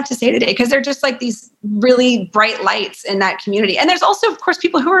they have to say today, because they're just like these really bright lights in that community. And there's also, of course,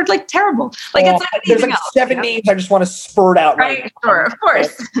 people who are like terrible. Like, it's like there's like seven names I just want to spurt out. Right, sure, of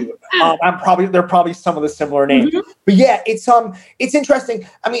course. They're probably some of the similar names. Mm-hmm. But yeah, it's interesting.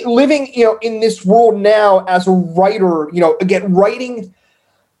 I mean, living, in this world now as a writer, again, writing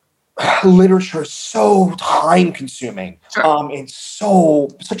literature is so time consuming. Sure. It's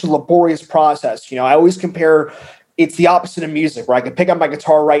such a laborious process. I always compare. It's the opposite of music, where I can pick up my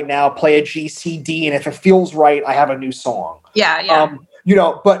guitar right now, play a G, C, D, and if it feels right, I have a new song. Yeah.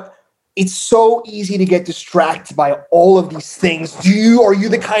 But it's so easy to get distracted by all of these things. Are you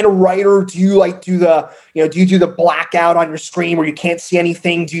the kind of writer? Do you do the blackout on your screen where you can't see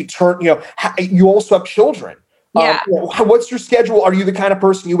anything? Do you turn, you also have children. Yeah. What's your schedule? Are you the kind of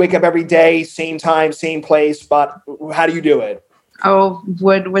person you wake up every day, same time, same place, but how do you do it? Oh,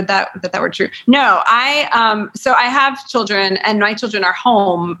 would that were true? No, so I have children, and my children are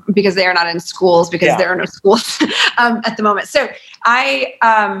home because they are not in schools because there are no schools at the moment. So I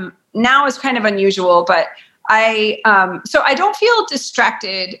now is kind of unusual, but so I don't feel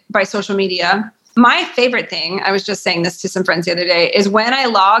distracted by social media. My favorite thing, I was just saying this to some friends the other day, is when I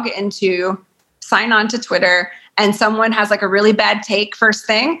sign on to Twitter and someone has like a really bad take first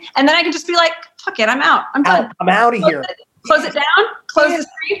thing, and then I can just be like, fuck it, I'm out. I'm done. I'm out of here. Close it down, close the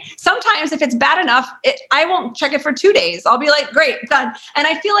screen. Sometimes if it's bad enough, I won't check it for 2 days. I'll be like, great, done. And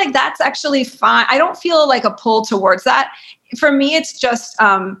I feel like that's actually fine. I don't feel like a pull towards that. For me, it's just,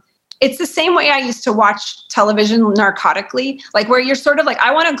 it's the same way I used to watch television narcotically, like where you're sort of like,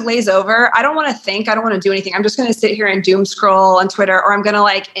 I want to glaze over. I don't want to think. I don't want to do anything. I'm just going to sit here and doom scroll on Twitter, or I'm going to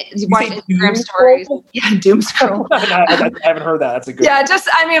like watch Instagram stories. Yeah, doom scroll. I haven't heard that. That's a good. Yeah,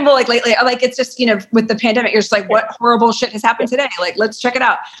 well, like lately, like it's just, with the pandemic, you're just like, what horrible shit has happened today? Like, let's check it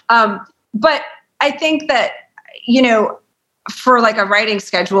out. But I think that, for like a writing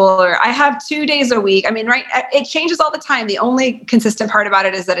schedule, or I have 2 days a week. I mean, right. It changes all the time. The only consistent part about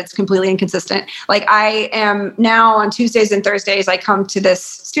it is that it's completely inconsistent. Like I am now on Tuesdays and Thursdays, I come to this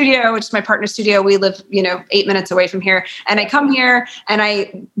studio, which is my partner's studio. We live, 8 minutes away from here. And I come here and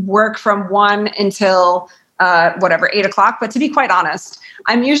I work from 1 until 8 o'clock. But to be quite honest,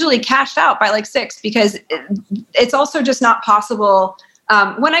 I'm usually cashed out by like 6 because it's also just not possible.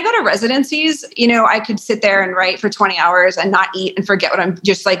 When I go to residencies, I could sit there and write for 20 hours and not eat and forget what I'm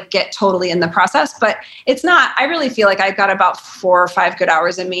just like get totally in the process. But it's not, I really feel like I've got about 4 or 5 good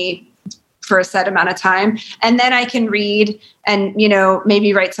hours in me for a set amount of time. And then I can read and,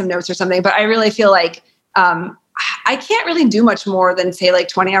 maybe write some notes or something. But I really feel like I can't really do much more than say like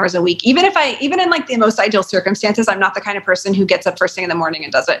 20 hours a week. Even in like the most ideal circumstances, I'm not the kind of person who gets up first thing in the morning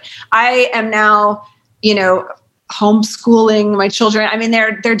and does it. I am now, homeschooling my children. I mean,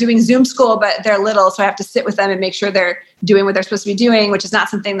 they're doing Zoom school, but they're little. So I have to sit with them and make sure they're doing what they're supposed to be doing, which is not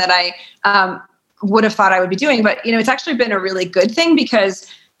something that I would have thought I would be doing. But, it's actually been a really good thing because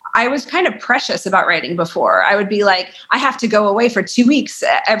I was kind of precious about writing before. I would be like, I have to go away for 2 weeks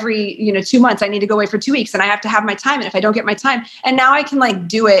every, 2 months. I need to go away for 2 weeks and I have to have my time. And if I don't get my time, and now I can like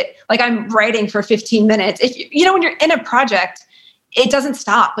do it. Like I'm writing for 15 minutes. If when you're in a project, it doesn't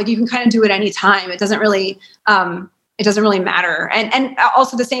stop. Like you can kind of do it anytime. It doesn't really matter. And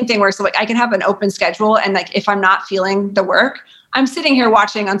also the same thing where so like I can have an open schedule and like if I'm not feeling the work, I'm sitting here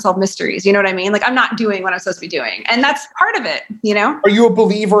watching Unsolved Mysteries. You know what I mean? Like I'm not doing what I'm supposed to be doing. And that's part of it, Are you a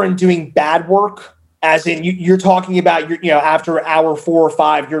believer in doing bad work? As in you're talking about your, after hour 4 or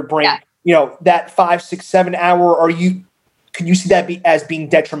 5, your brain, that 5, 6, 7 hour, can you see that as being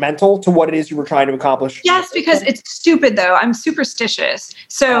detrimental to what it is you were trying to accomplish? Yes, because it's stupid though. I'm superstitious.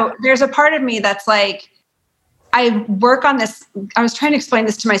 So there's a part of me that's like, I work on this. I was trying to explain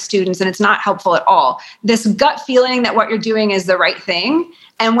this to my students and it's not helpful at all. This gut feeling that what you're doing is the right thing.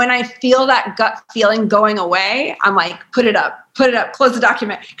 And when I feel that gut feeling going away, I'm like, put it up, close the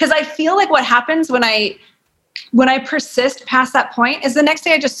document. Because I feel like what happens when I persist past that point is the next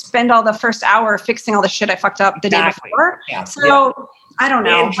day I just spend all the first hour fixing all the shit I fucked up the day before. Yeah. So I don't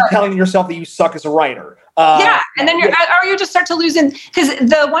know. And telling yourself that you suck as a writer. And then you just start to lose because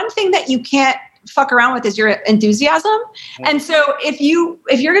the one thing that you can't fuck around with is your enthusiasm. Mm-hmm. And so if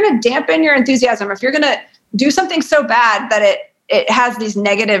you're going to dampen your enthusiasm, if you're going to do something so bad that it has these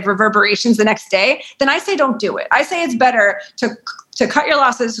negative reverberations the next day, then I say don't do it. I say it's better to cut your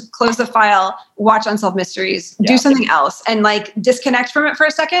losses, close the file, watch Unsolved Mysteries, do something else, and like disconnect from it for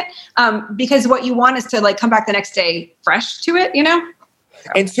a second. Because what you want is to like come back the next day fresh to it,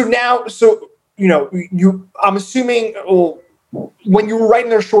 And so now, I'm assuming, when you were writing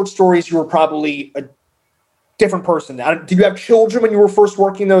their short stories, you were probably a different person. Did you have children when you were first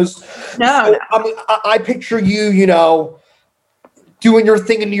working those? No. So, I picture you, doing your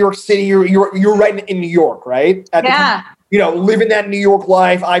thing in New York City. You're writing in New York, right? At the time, living that New York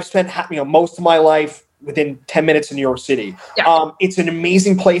life. I've spent most of my life within 10 minutes in New York City. Yeah. It's an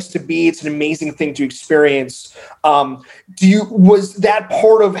amazing place to be. It's an amazing thing to experience. Was that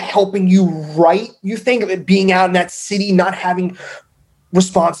part of helping you write, you think, being out in that city, not having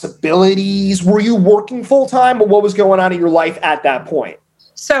responsibilities? Were you working full time, or what was going on in your life at that point?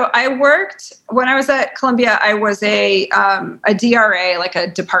 So I worked when I was at Columbia. I was a DRA, like a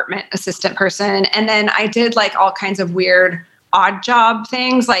department assistant person. And then I did like all kinds of weird odd job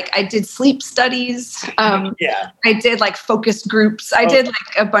things. Like I did sleep studies. I did like focus groups. I did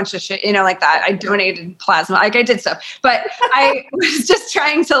like a bunch of shit, like that. I donated plasma. Like I did stuff, but I was just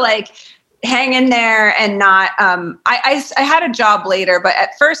trying to like hang in there and not, I had a job later, but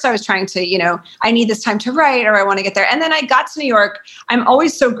at first I was trying to, I need this time to write, or I want to get there. And then I got to New York. I'm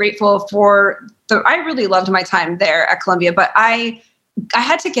always so grateful for I really loved my time there at Columbia, but I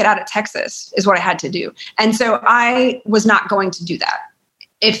had to get out of Texas is what I had to do. And so I was not going to do that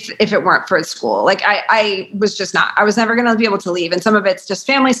if it weren't for school. Like I was just not, I was never going to be able to leave. And some of it's just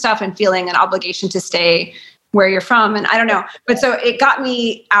family stuff and feeling an obligation to stay where you're from. And I don't know. But so it got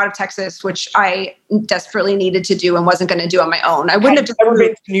me out of Texas, which I desperately needed to do and wasn't going to do on my own. I wouldn't have just ever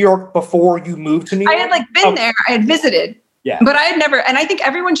been to New York before you moved to New York? I had been there. I had visited. Yeah. But I had never, and I think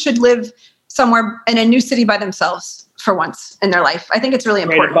everyone should live somewhere in a new city by themselves for once in their life. I think it's really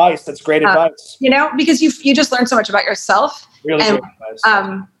important. Great advice. That's great advice. Because you just learn so much about yourself. Really great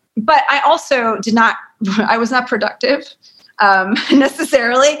advice. But I also I was not productive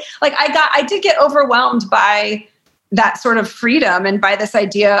necessarily. I did get overwhelmed by that sort of freedom and by this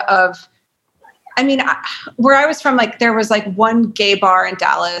idea of, where I was from, there was one gay bar in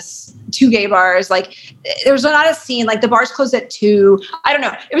Dallas, 2 gay bars. There was not a scene, the bars closed at 2. I don't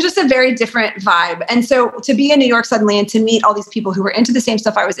know. It was just a very different vibe. And so to be in New York suddenly and to meet all these people who were into the same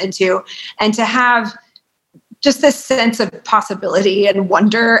stuff I was into, and to have just this sense of possibility and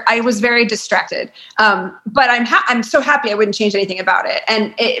wonder, I was very distracted. But I'm so happy I wouldn't change anything about it.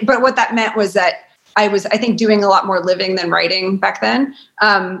 But what that meant was that I was, I think, doing a lot more living than writing back then.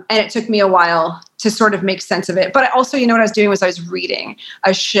 And it took me a while to sort of make sense of it. But I also, what I was doing was I was reading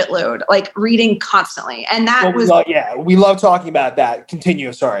a shitload, reading constantly. And that we love talking about that.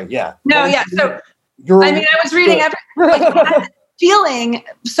 Continue. Sorry. Yeah. No, yeah. So, I was reading everything. Feeling,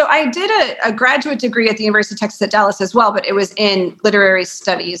 so I did a graduate degree at the University of Texas at Dallas as well, but it was in literary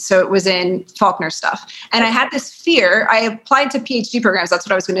studies. So it was in Faulkner stuff. And I had this fear. I applied to PhD programs. That's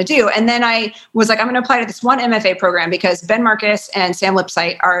what I was going to do. And then I was like, I'm going to apply to this one MFA program because Ben Marcus and Sam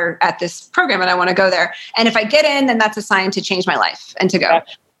Lipsyte are at this program and I want to go there. And if I get in, then that's a sign to change my life and to go.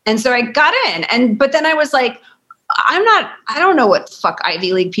 And so I got in. But then I was like, I don't know what fuck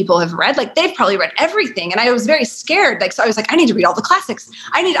Ivy League people have read. They've probably read everything. And I was very scared. So I was like, I need to read all the classics.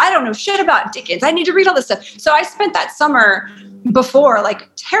 I don't know shit about Dickens. I need to read all this stuff. So I spent that summer before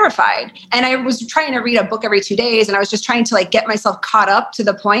terrified. And I was trying to read a book every 2 days. And I was just trying to get myself caught up to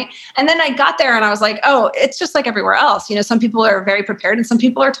the point. And then I got there and I was like, oh, it's just like everywhere else. Some people are very prepared and some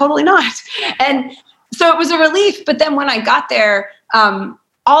people are totally not. And so it was a relief. But then when I got there,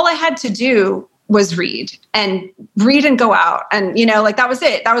 all I had to do was read and go out. And, that was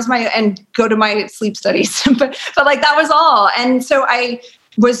it. That was and go to my sleep studies, but that was all. And so I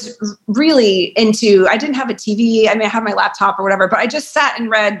was really I didn't have a TV. I had my laptop or whatever, but I just sat and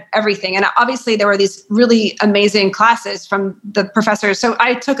read everything. And obviously there were these really amazing classes from the professors. So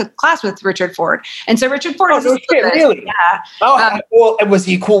I took a class with Richard Ford. And so Richard Ford is really? Yeah. Oh, well, was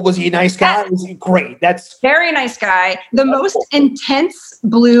he cool? Was he a nice guy? Was he great? That's very nice guy. The most intense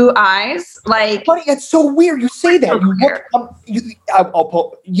blue eyes. Buddy, that's so weird. You say that. I'll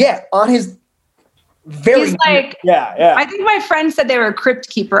pull. Yeah, on his. Very he's yeah. I think my friend said they were crypt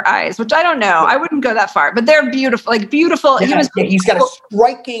keeper eyes, which I don't know. I wouldn't go that far, but they're beautiful, beautiful. Yeah, he's got a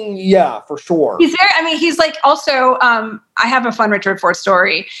striking, for sure. He's very, he's also, I have a fun Richard Ford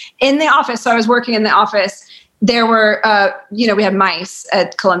story in the office. So I was working in the office. There were, we had mice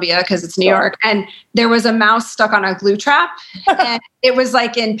at Columbia because it's New York, and there was a mouse stuck on a glue trap and it was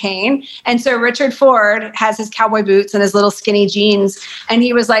in pain. And so Richard Ford has his cowboy boots and his little skinny jeans. And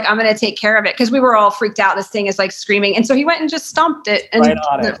he was like, I'm going to take care of it. Cause we were all freaked out. This thing is screaming. And so he went and just stomped it and did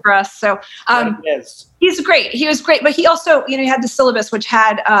it for us. So, he's great. He was great. But he also, he had the syllabus, which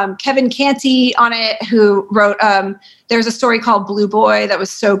had Kevin Canty on it, who wrote, there's a story called Blue Boy that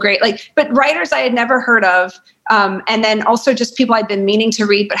was so great. But writers I had never heard of. And then also just people I'd been meaning to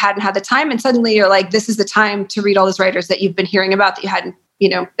read, but hadn't had the time. And suddenly you're like, this is the time to read all those writers that you've been hearing about that you hadn't,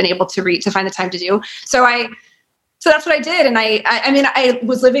 been able to read, to find the time to do. So that's what I did. And I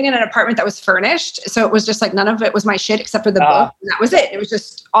was living in an apartment that was furnished. So it was just none of it was my shit except for the book. And that was it. It was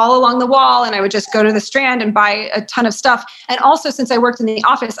just all along the wall. And I would just go to the Strand and buy a ton of stuff. And also, since I worked in the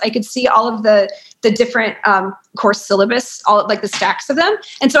office, I could see all of the different course syllabus, all the stacks of them.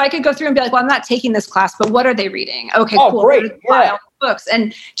 And so I could go through and be like, well, I'm not taking this class, but what are they reading? Okay, cool. Great. Yeah. Books.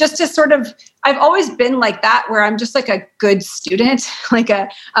 And just to sort of, I've always been like that, where I'm just a good student,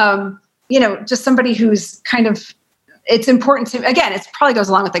 just somebody who's kind of, it's important to, again, it probably goes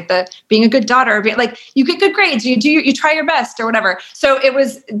along with the being a good daughter, you get good grades, you try your best or whatever. So it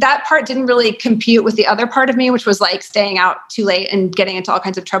was, that part didn't really compute with the other part of me, which was staying out too late and getting into all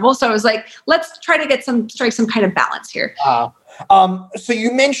kinds of trouble. So I was let's try to strike some kind of balance here. So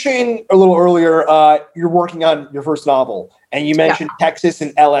you mentioned a little earlier, you're working on your first novel, and you mentioned Texas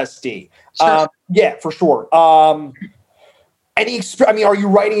and LSD. Sure. Yeah, for sure. Are you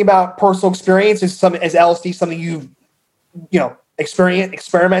writing about personal experiences? Is LSD something you've,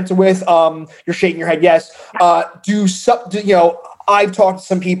 experimented with? You're shaking your head. Yes. I've talked to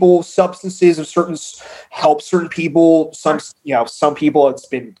some people. Substances of certain help certain people. Some people it's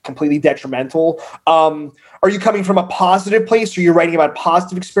been completely detrimental. Are you coming from a positive place? Or are you writing about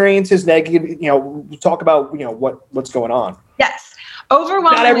positive experiences? Negative? Talk about what's going on. Yes.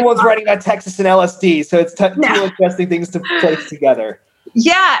 Overwhelmingly. Not everyone's writing about Texas and LSD, so it's two interesting things to place together.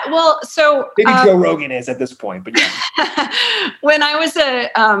 Yeah, well, so maybe Joe Rogan is at this point, but yeah. When I was a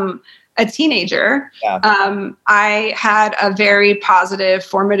teenager, I had a very positive,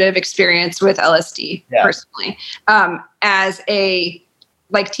 formative experience with LSD personally. As a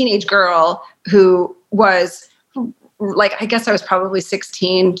teenage girl who was I guess I was probably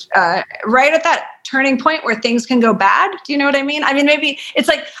 16, right at that turning point where things can go bad. Do you know what I mean? I mean, maybe it's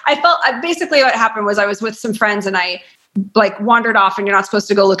basically what happened was I was with some friends and I wandered off, and you're not supposed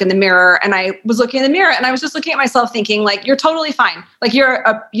to go look in the mirror. And I was looking in the mirror and I was just looking at myself thinking you're totally fine.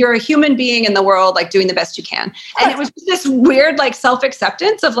 You're a human being in the world, doing the best you can. And it was just this weird,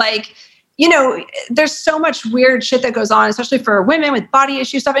 self-acceptance of there's so much weird shit that goes on, especially for women with body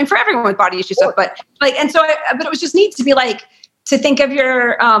issue stuff and for everyone with body issue stuff. But but it was just neat to be to think of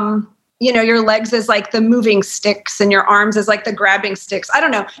your, your legs as the moving sticks and your arms as the grabbing sticks. I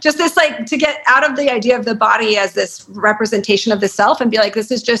don't know, just this, to get out of the idea of the body as this representation of the self and be this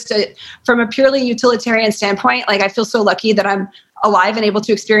is just from a purely utilitarian standpoint. I feel so lucky that I'm alive and able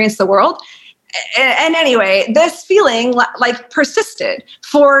to experience the world. And anyway, this feeling persisted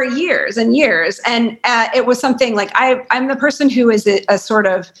for years and years. And it was something I'm the person who is a sort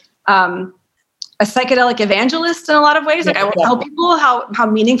of a psychedelic evangelist in a lot of ways. I will tell people how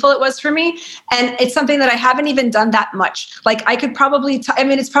meaningful it was for me. And it's something that I haven't even done that much. I could probably,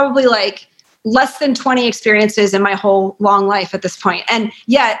 it's probably less than 20 experiences in my whole long life at this point. And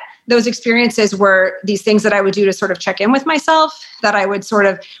yet those experiences were these things that I would do to sort of check in with myself, that I would sort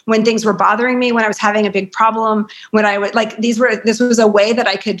of, when things were bothering me, when I was having a big problem, when I would this was a way that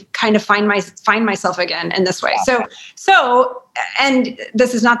I could kind of find myself again in this way. So, and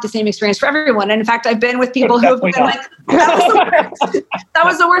this is not the same experience for everyone. And in fact, I've been with people who have been that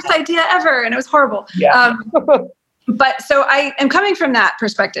was the worst idea ever. And it was horrible. Yeah. But so I am coming from that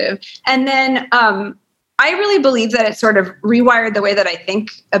perspective. And then, I really believe that it sort of rewired the way that I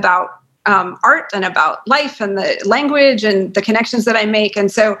think about art and about life and the language and the connections that I make.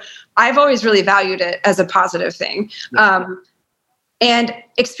 And so I've always really valued it as a positive thing. And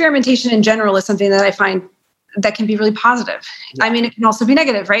experimentation in general is something that I find that can be really positive. Yeah. I mean, it can also be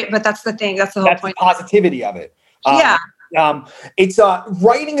negative, right? But that's the thing. That's the whole point. The positivity of it. It's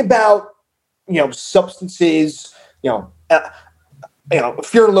writing about, substances,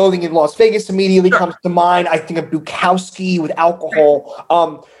 Fear and Loathing in Las Vegas immediately comes to mind. I think of Bukowski with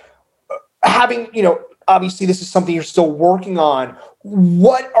alcohol. Having, obviously this is something you're still working on.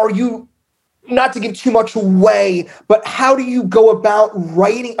 What are you, not to give too much away, but how do you go about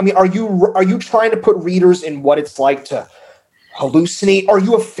writing? I mean, are you trying to put readers in what it's like to hallucinate? Are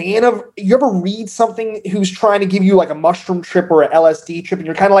you a fan of, you ever read something who's trying to give you a mushroom trip or an LSD trip and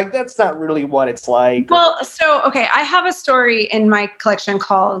you're kind of that's not really what it's like? Well, I have a story in my collection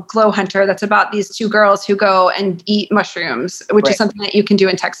called Glow Hunter that's about these two girls who go and eat mushrooms, which is something that you can do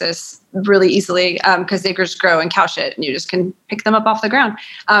in Texas really easily because they just grow in cow shit and you just can pick them up off the ground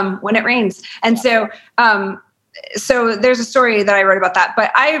when it rains. And so there's a story that I wrote about that,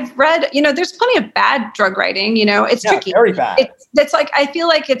 but I've read, there's plenty of bad drug writing, it's tricky. Very bad. It's I feel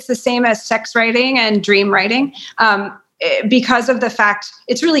like it's the same as sex writing and dream writing because of the fact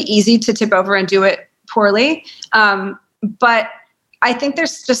it's really easy to tip over and do it poorly. But I think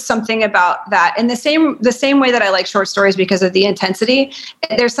there's just something about that. In the same way that I like short stories because of the intensity,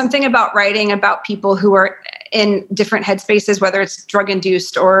 there's something about writing about people who are in different headspaces, whether it's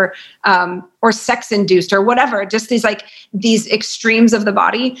drug-induced or sex-induced or whatever, just these extremes of the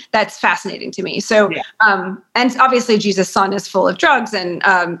body, that's fascinating to me. So, and obviously Jesus' Son is full of drugs, and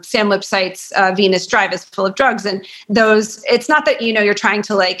Sam Lipsyte's Venus Drive is full of drugs. And those, it's not that, you're trying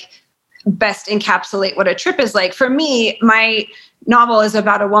to best encapsulate what a trip is like. For me, my novel is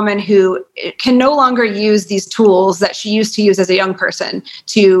about a woman who can no longer use these tools that she used to use as a young person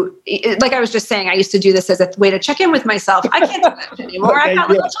to, like I was just saying, I used to do this as a way to check in with myself. I can't do that anymore. I've got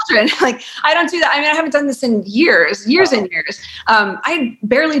little children. I don't do that. I mean, I haven't done this in years and years. I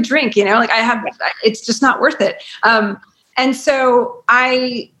barely drink, it's just not worth it. And so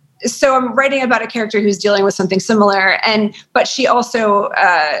I so I'm writing about a character who's dealing with something similar, but she also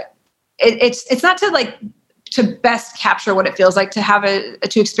it's not to best capture what it feels like to have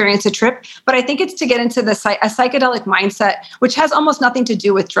to experience a trip, but I think it's to get into a psychedelic mindset, which has almost nothing to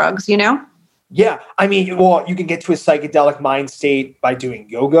do with drugs, you know? Yeah. I mean, well, you can get to a psychedelic mind state by doing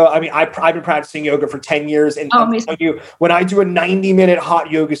yoga. I mean, I've been practicing yoga for 10 years. And I'm telling you, when I do a 90-minute hot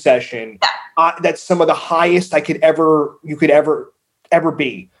yoga session, that's some of the highest you could ever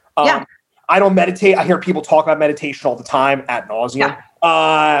be. I don't meditate. I hear people talk about meditation all the time ad nauseum.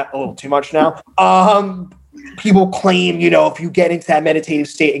 A little too much now. People claim, if you get into that meditative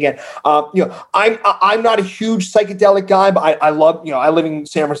state again, I'm not a huge psychedelic guy, but I love, I live in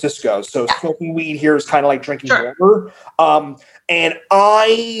San Francisco, so smoking weed here is kind of like drinking water. And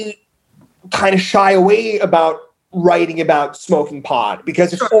I kind of shy away about writing about smoking pot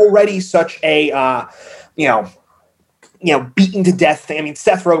because it's already such a, beaten to death thing. I mean,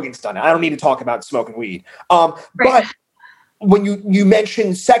 Seth Rogen's done it. I don't need to talk about smoking weed. But when you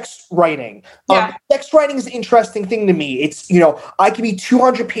mentioned sex writing, sex writing is an interesting thing to me. It's, I can be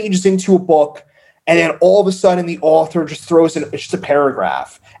 200 pages into a book and then all of a sudden the author just throws in just a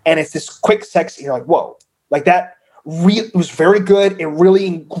paragraph and it's this quick sex. And you're like, whoa, like that it was very good. It really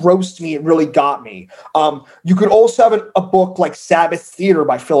engrossed me. It really got me. You could also have a book like Sabbath Theater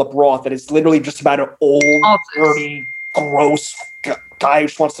by Philip Roth that is literally just about an old, dirty, gross guy who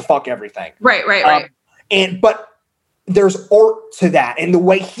just wants to fuck everything. Right. But there's art to that. And the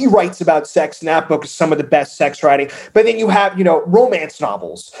way he writes about sex in that book is some of the best sex writing. But then you have, romance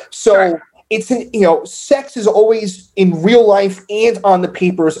novels. So it's, sex is always in real life and on the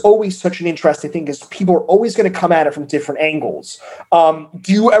paper is always such an interesting thing because people are always going to come at it from different angles.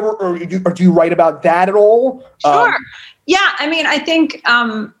 Do you ever, or do you write about that at all? Sure. Yeah. I mean, I think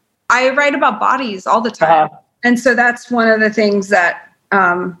I write about bodies all the time. And so that's one of the things that,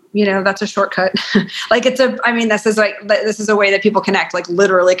 that's a shortcut. This is a way that people connect, like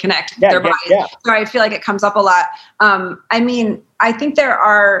literally connect their bodies. Yeah. So I feel like it comes up a lot. I think there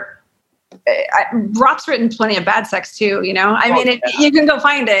are, Roth's written plenty of bad sex too, you can go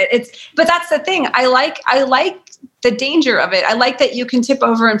find it. But that's the thing. I like the danger of it. I like that you can tip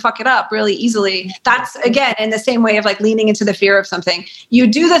over and fuck it up really easily. That's again, in the same way of like leaning into the fear of something. You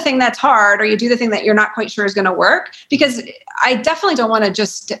do the thing that's hard, or you do the thing that you're not quite sure is going to work, because I definitely don't want to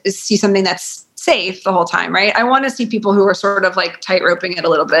just see something that's safe the whole time. Right. I want to see people who are sort of like tightroping it a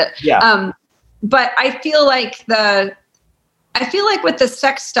little bit. Yeah. But I feel like with the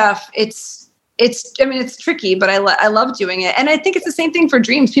sex stuff, it's tricky, but I love doing it. And I think it's the same thing for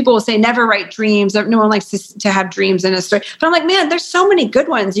dreams. People will say, never write dreams. No one likes to have dreams in a story. But I'm like, man, there's so many good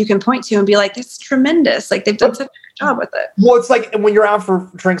ones you can point to and be like, this is tremendous. Like they've done such a good job with it. Well, it's like when you're out for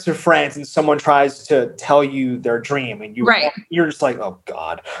drinks with friends and someone tries to tell you their dream and you're just like, oh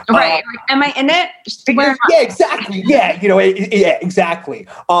God. Right. Am I in it? Yeah, exactly. Yeah. Exactly.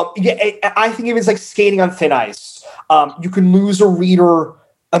 I think it's like skating on thin ice. You can lose a reader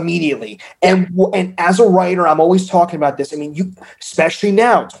immediately. And as a writer, I'm always talking about this. I mean, especially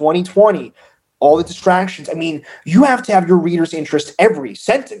now, 2020, all the distractions. I mean, you have to have your reader's interest every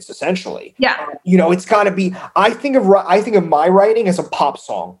sentence, essentially. Yeah. It's got to be, I think of my writing as a pop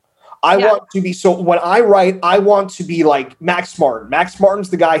song. Want to be, so when I write, I want to be like Max Martin. Max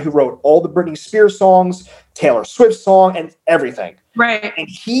Martin's the guy who wrote all the Britney Spears songs, Taylor Swift song, and everything. Right. And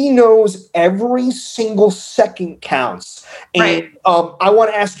he knows every single second counts. And I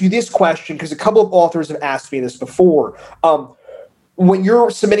want to ask you this question, because a couple of authors have asked me this before. When you're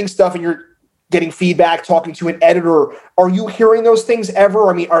submitting stuff and you're getting feedback, talking to an editor, are you hearing those things ever?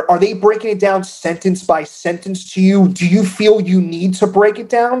 I mean, are they breaking it down sentence by sentence to you? Do you feel you need to break it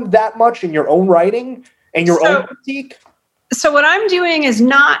down that much in your own writing and your own critique? So what I'm doing is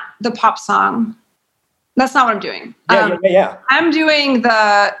not the pop song. That's not what I'm doing. Yeah. I'm doing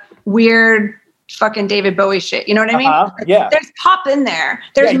the weird fucking David Bowie shit. You know what I mean? Yeah. There's pop in there.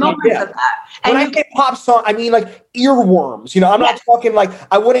 There's moments of that. And when I get pop song, I mean like earworms. I'm not talking like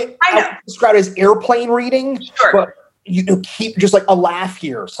I wouldn't describe it as airplane reading, but you keep just like a laugh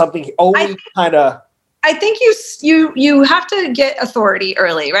here, something always kind of. I think you have to get authority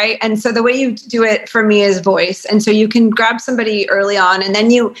early, right? And so the way you do it for me is voice. And so you can grab somebody early on and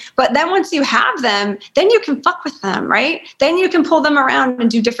but then once you have them, then you can fuck with them, right? Then you can pull them around and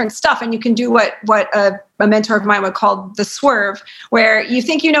do different stuff. And you can do what a mentor of mine would call the swerve, where you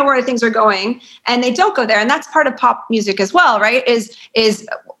think you know where things are going and they don't go there. And that's part of pop music as well, right? Is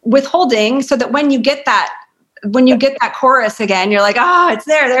withholding, so that when you get that chorus again, you're like, it's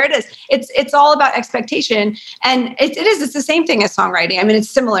there it is. It's all about expectation. And it's the same thing as songwriting. I mean, it's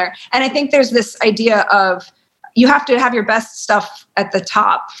similar. And I think there's this idea of you have to have your best stuff at the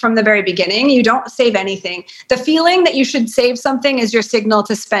top from the very beginning. You don't save anything. The feeling that you should save something is your signal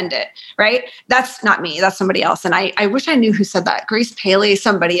to spend it, right? That's not me. That's somebody else. And I wish I knew who said that. Grace Paley,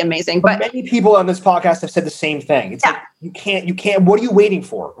 somebody amazing. But many people on this podcast have said the same thing. It's like, you can't, what are you waiting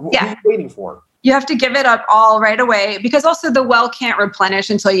for? What are you waiting for? You have to give it up all right away, because also the well can't replenish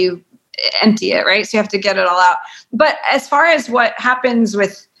until you empty it, right? So you have to get it all out. But as far as what happens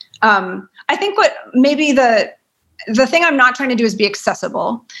with, I think what maybe the thing I'm not trying to do is be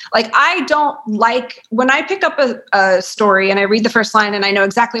accessible. Like, I don't like when I pick up a story and I read the first line and I know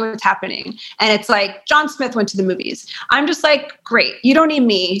exactly what's happening. And it's like, John Smith went to the movies. I'm just like, great. You don't need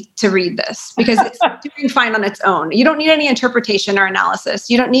me to read this because it's doing fine on its own. You don't need any interpretation or analysis.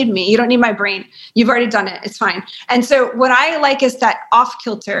 You don't need me. You don't need my brain. You've already done it. It's fine. And so what I like is that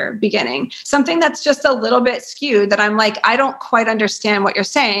off-kilter beginning, something that's just a little bit skewed, that I'm like, I don't quite understand what you're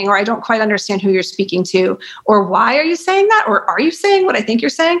saying, or I don't quite understand who you're speaking to, or why are you saying that? Or are you saying what I think you're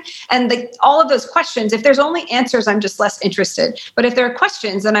saying? And all of those questions, if there's only answers, I'm just less interested. But if there are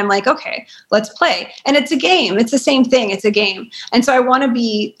questions, then I'm like, okay, let's play. And it's a game. It's the same thing. It's a game. And so I want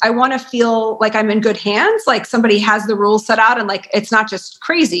to feel like I'm in good hands, like somebody has the rules set out, and like, it's not just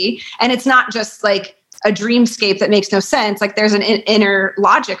crazy. And it's not just like a dreamscape that makes no sense. Like, there's an inner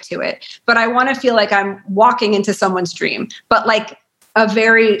logic to it. But I want to feel like I'm walking into someone's dream, but like a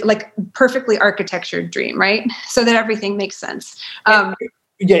very like perfectly architectured dream, right? So that everything makes sense.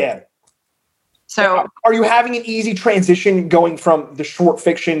 Yeah. So are you having an easy transition going from the short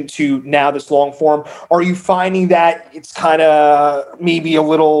fiction to now this long form? Are you finding that it's kind of maybe a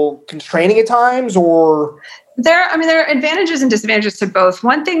little constraining at times, or? There are advantages and disadvantages to both.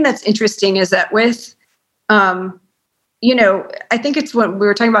 One thing that's interesting is that with, I think it's what we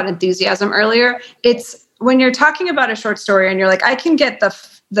were talking about enthusiasm earlier. It's when you're talking about a short story and you're like, I can get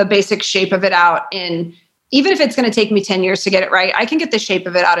the basic shape of it out in, even if it's going to take me 10 years to get it right, I can get the shape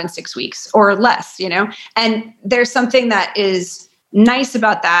of it out in 6 weeks or less, and there's something that is nice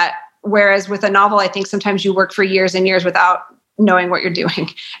about that. Whereas with a novel, I think sometimes you work for years and years without knowing what you're doing.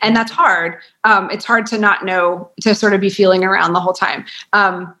 And that's hard. It's hard to not know, to sort of be feeling around the whole time.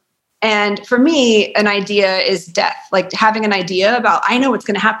 And for me, an idea is death. Like, having an idea about, I know what's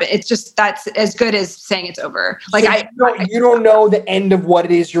going to happen. It's just, that's as good as saying it's over. Like, so you don't know the end of what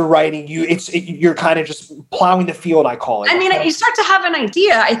it is you're writing. You're kind of just plowing the field, I call it. I mean, you start to have an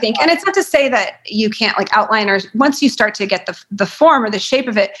idea, I think. And it's not to say that you can't like outline, or once you start to get the form or the shape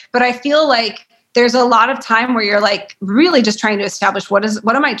of it. But I feel like there's a lot of time where you're like really just trying to establish what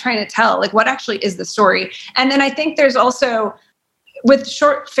am I trying to tell? Like, what actually is the story? And then I think there's also, with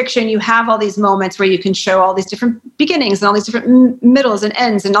short fiction, you have all these moments where you can show all these different beginnings and all these different middles and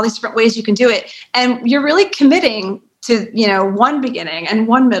ends and all these different ways you can do it. And you're really committing to, one beginning and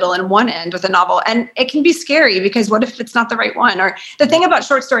one middle and one end with a novel. And it can be scary, because what if it's not the right one? Or the thing about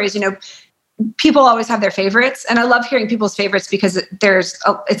short stories, people always have their favorites, and I love hearing people's favorites, because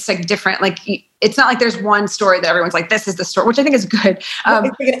it's like different. Like, it's not like there's one story that everyone's like, this is the story, which I think is good.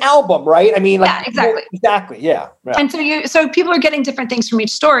 It's like an album, right? I mean, like, yeah, exactly. Exactly. Yeah. Right. And so people are getting different things from each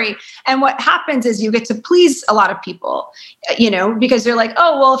story. And what happens is you get to please a lot of people, because they're like,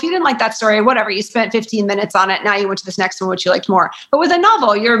 oh, well, if you didn't like that story, whatever, you spent 15 minutes on it. Now you went to this next one, which you liked more. But with a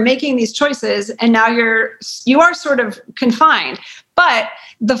novel, you're making these choices, and now you are sort of confined. But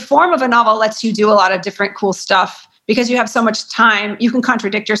the form of a novel lets you do a lot of different cool stuff, because you have so much time. You can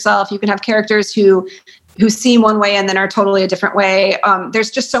contradict yourself. You can have characters who seem one way and then are totally a different way. There's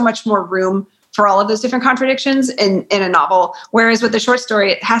just so much more room for all of those different contradictions in a novel. Whereas with the short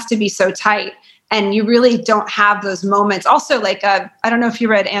story, it has to be so tight, and you really don't have those moments. Also, like, I don't know if you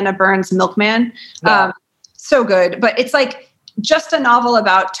read Anna Burns' Milkman. No. So good. But it's like just a novel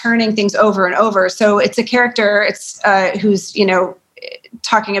about turning things over and over. So it's a character, who's,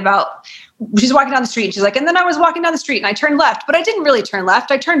 talking about, she's walking down the street. She's like, and then I was walking down the street and I turned left, but I didn't really turn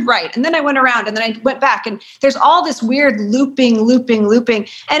left. I turned right. And then I went around and then I went back. And there's all this weird looping.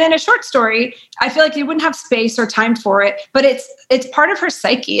 And in a short story, I feel like you wouldn't have space or time for it, but it's part of her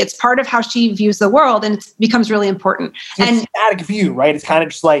psyche. It's part of how she views the world, and it becomes really important. It's a static view, right? It's kind of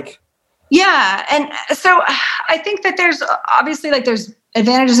just like. Yeah. And so I think that there's obviously there's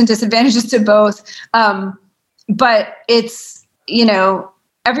advantages and disadvantages to both. But it's,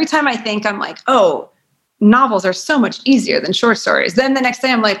 every time I think, I'm like, oh, novels are so much easier than short stories. Then the next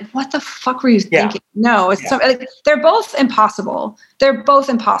day I'm like, what the fuck were you thinking? No, it's they're both impossible. They're both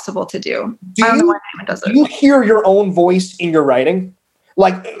impossible to do. I don't know why anyone does it. Do you hear your own voice in your writing?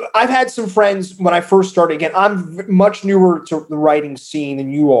 Like, I've had some friends when I first started, again, I'm much newer to the writing scene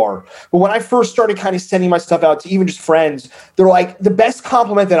than you are. But when I first started kind of sending my stuff out to even just friends, they're like, the best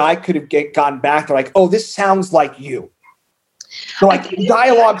compliment that I could have gotten back, they're like, oh, this sounds like you. They're like,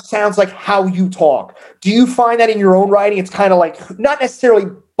 dialogue sounds like how you talk. Do you find that in your own writing? It's kind of like, not necessarily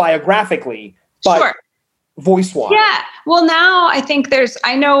biographically, but sure. Voice-wise. Yeah. Well, now I think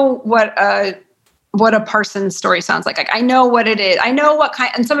I know what a Parsons story sounds like. Like, I know what it is. I know what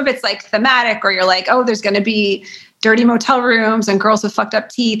kind, and some of it's like thematic, or you're like, oh, there's going to be dirty motel rooms and girls with fucked up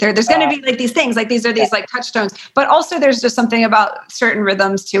teeth, or there's going to be like these things, like these are these like touchstones, but also there's just something about certain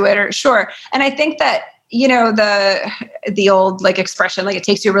rhythms to it, or sure. And I think that, you know, the old like expression, like it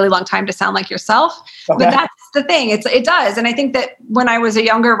takes you a really long time to sound like yourself, but that's the thing. It does. And I think that when I was a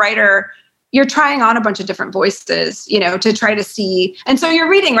younger writer, you're trying on a bunch of different voices, you know, to try to see. And so you're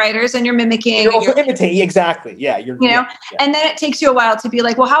reading writers and you're mimicking. You're also imitating. Exactly. Yeah. And then it takes you a while to be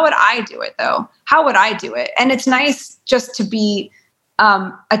like, well, how would I do it though? How would I do it? And it's nice just to be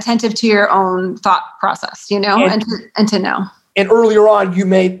attentive to your own thought process, you know, and to know. And earlier on, you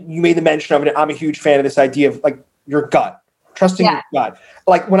made the mention of it. I'm a huge fan of this idea of like your gut, trusting your gut.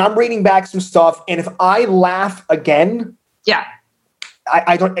 Like when I'm reading back some stuff, and if I laugh again,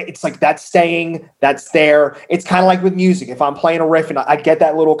 I don't, it's like that's staying, that's there. It's kind of like with music. If I'm playing a riff and I get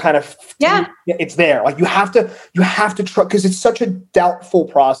that little kind of, it's there. Like you have to try, because it's such a doubtful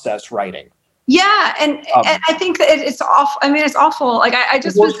process writing. Yeah. And I think that it's awful. I mean, it's awful. Like I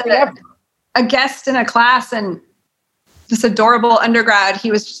just was a guest in a class, and this adorable undergrad,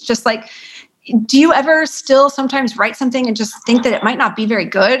 he was just like, do you ever still sometimes write something and just think that it might not be very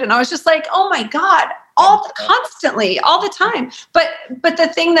good? And I was just like, oh my God, constantly, all the time. But the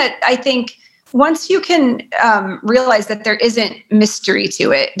thing that I think once you can realize that there isn't mystery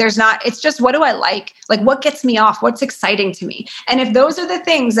to it, it's just, what do I like? Like, what gets me off? What's exciting to me? And if those are the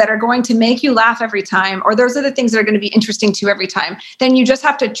things that are going to make you laugh every time, or those are the things that are going to be interesting to you every time, then you just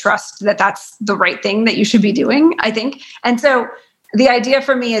have to trust that that's the right thing that you should be doing, I think. And so the idea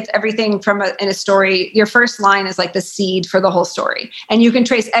for me, it's everything from in a story. Your first line is like the seed for the whole story. And you can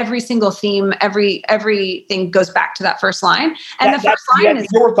trace every single theme, everything goes back to that first line. And the first line is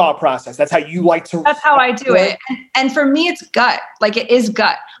your thought process. That's how you like to. That's how I do it. And for me, it's gut. Like it is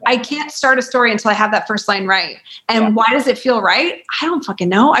gut. I can't start a story until I have that first line right. And why does it feel right? I don't fucking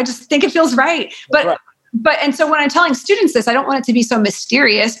know. I just think it feels right. And so when I'm telling students this, I don't want it to be so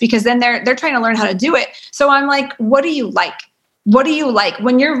mysterious, because then they're trying to learn how to do it. So I'm like, what do you like? What do you like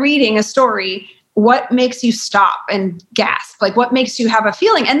when you're reading a story? What makes you stop and gasp? Like, what makes you have a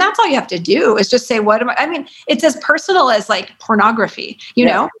feeling? And that's all you have to do is just say, I mean, it's as personal as like pornography, you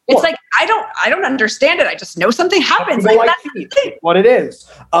know, it's like, I don't understand it. I just know something happens. Like that's what it is.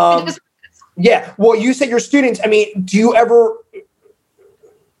 Yeah. Well, you said your students, I mean, do you ever,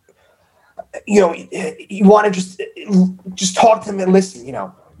 you know, you want to just talk to them and listen, you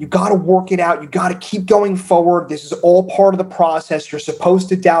know, you got to work it out. You got to keep going forward. This is all part of the process. You're supposed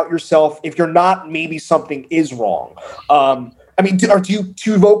to doubt yourself. If you're not, maybe something is wrong. I mean, do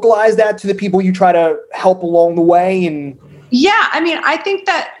you vocalize that to the people you try to help along the way? And yeah, I mean, I think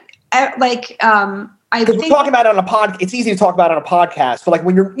that because we're talking about it on a pod. It's easy to talk about it on a podcast, but like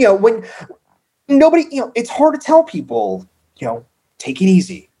when you're, you know, when nobody, you know, it's hard to tell people, you know, take it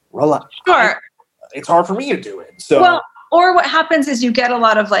easy, relax. Sure. It's hard for me to do it. So. Or what happens is you get a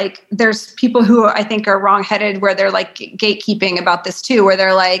lot of like, there's people who I think are wrongheaded where they're like gatekeeping about this too, where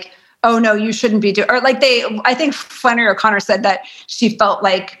they're like, oh no, you shouldn't be doing, or like I think Flannery O'Connor said that she felt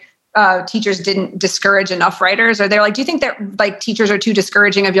like teachers didn't discourage enough writers, or they're like, do you think that like teachers are too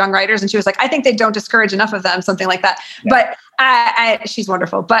discouraging of young writers? And she was like, I think they don't discourage enough of them, something like that. Yeah. But she's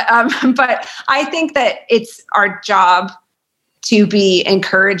wonderful. But I think that it's our job to be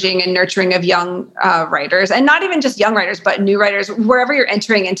encouraging and nurturing of young writers, and not even just young writers, but new writers, wherever you're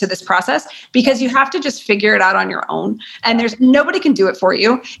entering into this process, because you have to just figure it out on your own. And nobody can do it for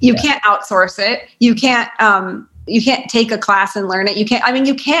you. You can't outsource it. You can't take a class and learn it. You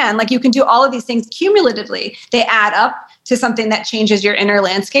can do all of these things cumulatively. They add up to something that changes your inner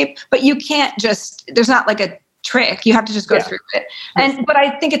landscape, but you can't there's not like a trick. You have to just go through it. But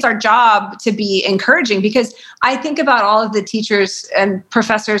I think it's our job to be encouraging, because I think about all of the teachers and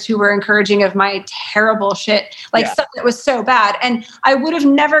professors who were encouraging of my terrible shit, like stuff that was so bad. And I would have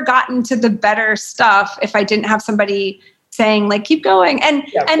never gotten to the better stuff if I didn't have somebody saying like, keep going. And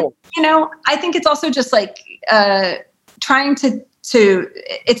you know, I think it's also just like trying to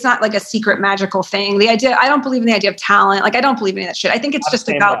it's not like a secret magical thing. I don't believe in the idea of talent. Like, I don't believe in that shit. I think it's just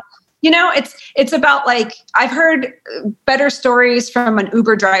about It's about like, I've heard better stories from an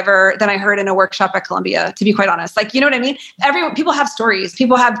Uber driver than I heard in a workshop at Columbia, to be quite honest. Like, you know what I mean? People have stories.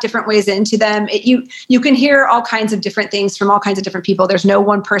 People have different ways into them. You can hear all kinds of different things from all kinds of different people. There's no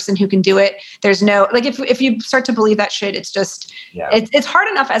one person who can do it. There's no, like, if you start to believe that shit, it's just, it's hard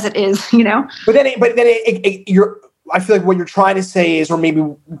enough as it is, But then I feel like what you're trying to say is, or maybe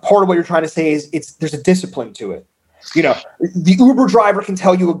part of what you're trying to say is, there's a discipline to it. The Uber driver can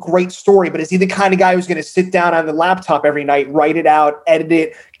tell you a great story, but is he the kind of guy who's going to sit down on the laptop every night, write it out, edit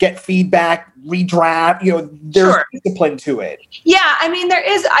it, get feedback, redraft? There's discipline to it. Yeah, I mean, there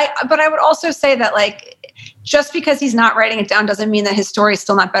is. But I would also say that, like, just because he's not writing it down doesn't mean that his story is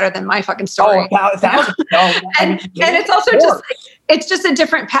still not better than my fucking story. And it's also just like, it's just a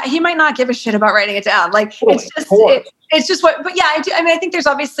different he might not give a shit about writing it down. Like, it's just what. But yeah, I think there's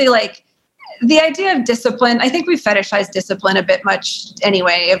obviously, like, the idea of discipline. I think we fetishize discipline a bit much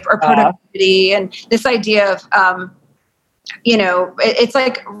anyway, or productivity, and this idea of, it's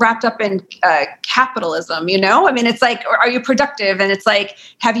like wrapped up in capitalism, I mean, it's like, are you productive? And it's like,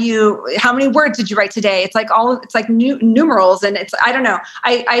 how many words did you write today? It's like numerals. And it's, I don't know.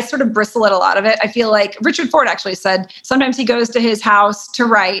 I sort of bristle at a lot of it. I feel like Richard Ford actually said sometimes he goes to his house to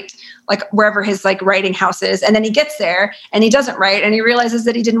write, like wherever his like writing house is. And then he gets there and he doesn't write and he realizes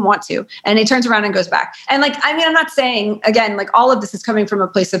that he didn't want to. And he turns around and goes back. And like, I mean, I'm not saying, again, like all of this is coming from a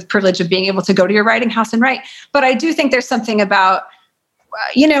place of privilege of being able to go to your writing house and write. But I do think there's something about,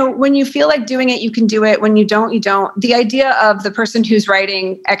 when you feel like doing it, you can do it. When you don't, you don't. The idea of the person who's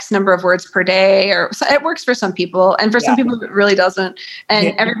writing X number of words per day, it works for some people. And for some people, it really doesn't.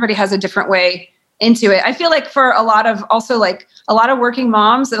 And everybody has a different way into it. I feel like for a lot of working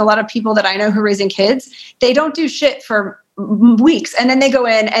moms and a lot of people that I know who are raising kids, they don't do shit for weeks. And then they go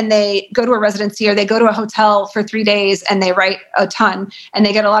in and they go to a residency or they go to a hotel for 3 days and they write a ton and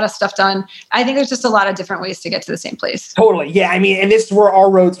they get a lot of stuff done. I think there's just a lot of different ways to get to the same place. Totally. Yeah. I mean, and this is where our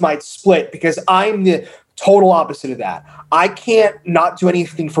roads might split because I'm the total opposite of that. I can't not do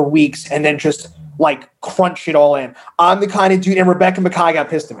anything for weeks and then just like crunch it all in. I'm the kind of dude, and Rebecca Mackay got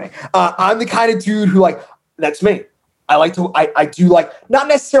pissed at me. I'm the kind of dude who like, that's me. I do like not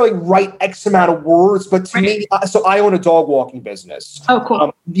necessarily write X amount of words, but to me, so I own a dog walking business. Oh,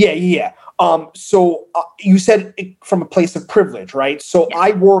 cool. Yeah. So you said from a place of privilege, right? So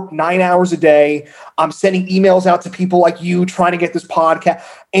I work 9 hours a day. I'm sending emails out to people like you trying to get this podcast.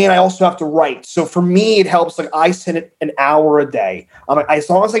 And I also have to write. So for me, it helps. Like I send it an hour a day. As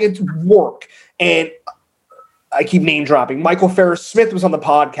long as I get to work. And I keep name dropping. Michael Ferris Smith was on the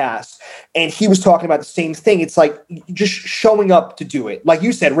podcast and he was talking about the same thing. It's like just showing up to do it. Like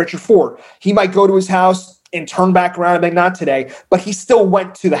you said, Richard Ford, he might go to his house and turn back around and be like, not today, but he still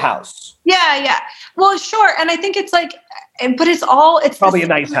went to the house. Yeah. Well, sure. And I think it's like, but it's probably a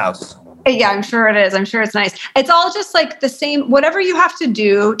nice house. Yeah, I'm sure it is. I'm sure it's nice. It's all just like the same, whatever you have to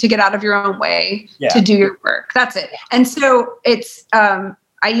do to get out of your own way to do your work. That's it. And so it's,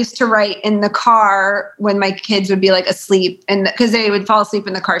 I used to write in the car when my kids would be like asleep and because they would fall asleep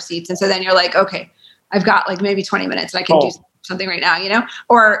in the car seats. And so then you're like, okay, I've got like maybe 20 minutes and I can do something right now,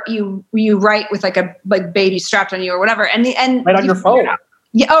 or you write with like a baby strapped on you or whatever. And right on your phone.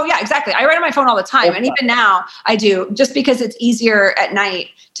 Yeah. Oh yeah, exactly. I write on my phone all the time. And even now I do just because it's easier at night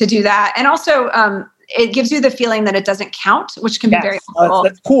to do that. And also, it gives you the feeling that it doesn't count, which can be very helpful.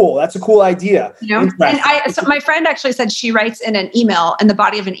 That's cool. That's a cool idea. And so my friend actually said she writes in an email, in the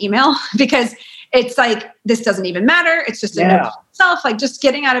body of an email, because it's like, this doesn't even matter. It's just a note to yourself, like just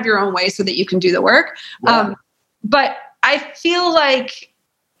getting out of your own way so that you can do the work. Yeah. But I feel like,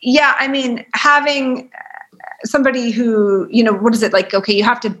 I mean, having somebody who, what is it like? Okay, you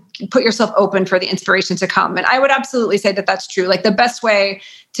have to put yourself open for the inspiration to come. And I would absolutely say that that's true. Like the best way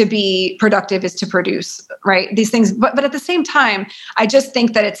to be productive is to produce, right? These things. But at the same time, I just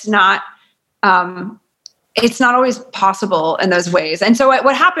think that it's not always possible in those ways. And so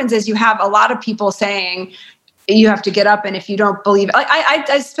what happens is you have a lot of people saying, you have to get up. And if you don't believe it, like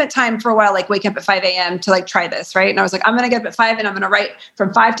I spent time for a while, like waking up at 5 a.m. to like try this. Right. And I was like, I'm going to get up at 5 and I'm going to write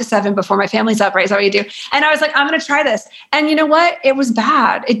from 5 to 7 before my family's up. Right. Is that what you do? And I was like, I'm going to try this. And you know what? It was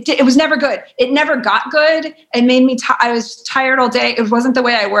bad. It was never good. It never got good. It made me, I was tired all day. It wasn't the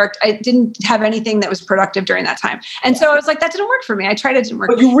way I worked. I didn't have anything that was productive during that time. And so I was like, that didn't work for me. I tried it. It didn't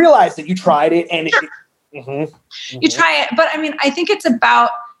work. But you realized that you tried it and you try it. But I mean, I think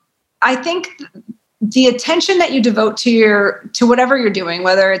the attention that you devote to whatever you're doing,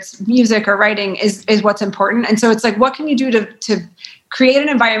 whether it's music or writing, is what's important. And so it's like, what can you do to create an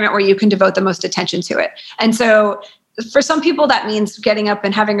environment where you can devote the most attention to it? And so for some people that means getting up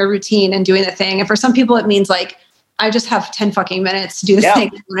and having a routine and doing the thing. And for some people it means like I just have 10 fucking minutes to do this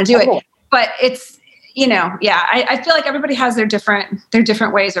thing. I want to do it. But it's, I feel like everybody has their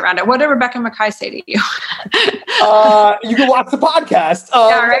different ways around it. What did Rebecca Mackay say to you? You can watch the podcast.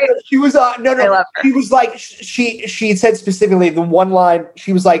 Right? She was, she was like, she said specifically the one line,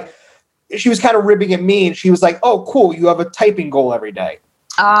 she was like, she was kind of ribbing at me and she was like, oh, cool. You have a typing goal every day.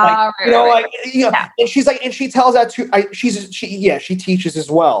 And she's like, and she tells that to, she teaches as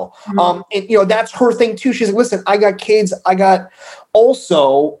well. Mm-hmm. And that's her thing too. She's like, listen, I got kids. I got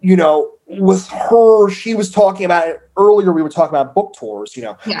also, with her, she was talking about it earlier. We were talking about book tours,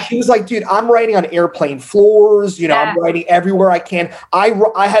 she was like, dude, I'm writing on airplane floors. I'm writing everywhere I can.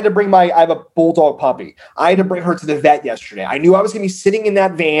 I had to bring I have a bulldog puppy. I had to bring her to the vet yesterday. I knew I was going to be sitting in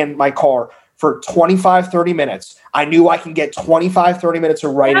that van, my car, for 25, 30 minutes. I knew I can get 25, 30 minutes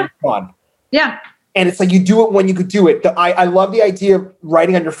of writing done. Yeah. And it's like, you do it when you could do it. I love the idea of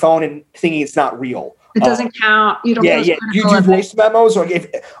writing on your phone and thinking it's not real. It doesn't count. You don't. You do voice memos, or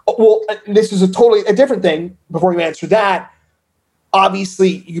this is a different thing. Before you answer that,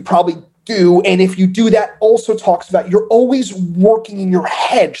 obviously you probably do, and if you do, that also talks about you're always working in your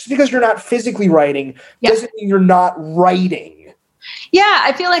head. Just because you're not physically writing doesn't mean you're not writing. Yeah,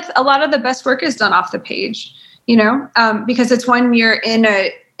 I feel like a lot of the best work is done off the page. Because it's when you're in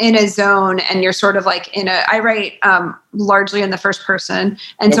a zone and you're sort of like I write largely in the first person.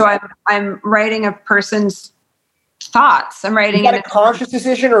 And so I'm writing a person's thoughts. I'm writing. Was that a conscious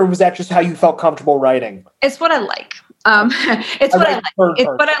decision, or was that just how you felt comfortable writing? It's what I like. It's what I like. It's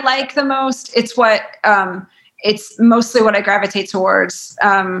what I like the most. It's what, it's mostly what I gravitate towards.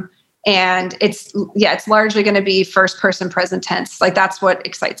 And it's largely going to be first person present tense. Like that's what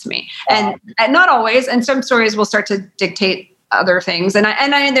excites me. And not always. And some stories will start to dictate other things. And I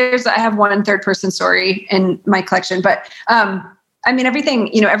have one third person story in my collection, but,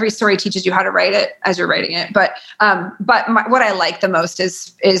 everything, every story teaches you how to write it as you're writing it. But what I like the most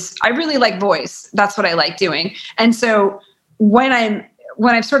is I really like voice. That's what I like doing. And so when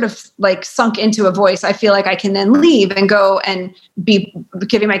I've sort of like sunk into a voice, I feel like I can then leave and go and be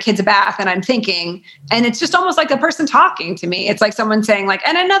giving my kids a bath, and I'm thinking, and it's just almost like a person talking to me. It's like someone saying like,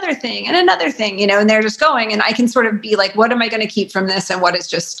 and another thing, and they're just going, and I can sort of be like, what am I going to keep from this? And what is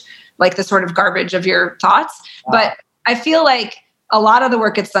just like the sort of garbage of your thoughts? Wow. But I feel like a lot of the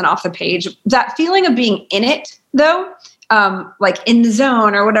work gets done off the page. That feeling of being in it though, like in the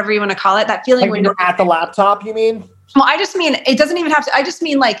zone or whatever you want to call it, that feeling like when you're at the laptop, you mean? Well, I just mean, it doesn't even have to, I just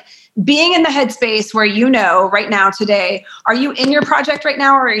mean like being in the headspace where right now, today, are you in your project right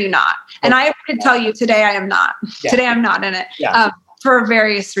now or are you not? And I could tell you today I am not. Yeah. Today I'm not in it for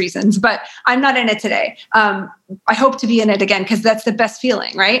various reasons, but I'm not in it today. I hope to be in it again because that's the best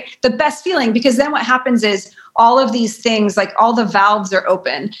feeling, right? The best feeling, because then what happens is all of these things, like all the valves are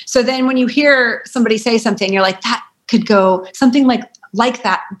open. So then when you hear somebody say something, you're like, that could go something like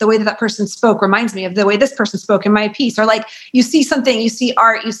that, the way that person spoke reminds me of the way this person spoke in my piece. Or like you see something, you see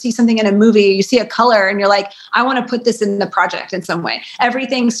art, you see something in a movie, you see a color and you're like, I want to put this in the project in some way.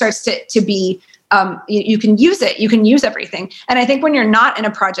 Everything starts to be, you can use it. You can use everything. And I think when you're not in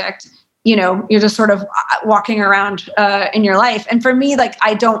a project, you're just sort of walking around in your life. And for me, like,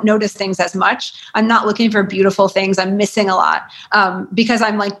 I don't notice things as much. I'm not looking for beautiful things. I'm missing a lot because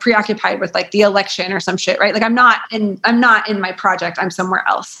I'm like preoccupied with like the election or some shit, right? Like I'm not in my project. I'm somewhere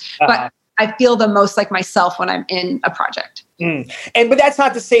else. But I feel the most like myself when I'm in a project. But that's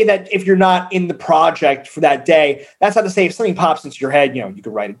not to say that if you're not in the project for that day, that's not to say if something pops into your head, you could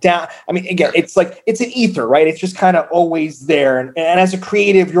write it down. I mean, again, it's like, it's an ether, right? It's just kind of always there. And as a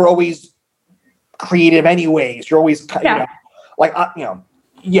creative, you're always creative anyways. You're always, I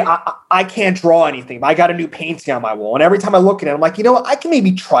can't draw anything, but I got a new painting on my wall. And every time I look at it, I'm like, what? I can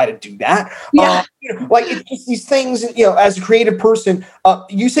maybe try to do that. Yeah. Like it's just these things, as a creative person,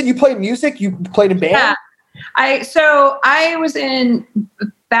 you said you played music, you played in band. Yeah. I was in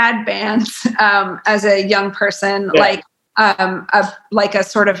bad bands as a young person, like a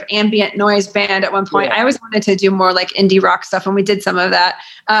sort of ambient noise band at one point. Yeah. I always wanted to do more like indie rock stuff, and we did some of that.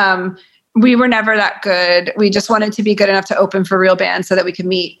 We were never that good. We just wanted to be good enough to open for real bands so that we could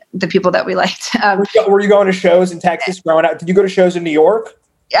meet the people that we liked. Were you going to shows in Texas growing up? Did you go to shows in New York?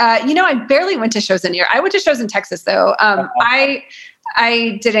 I barely went to shows in New York. I went to shows in Texas though.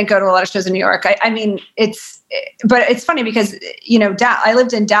 I didn't go to a lot of shows in New York. But it's funny because, I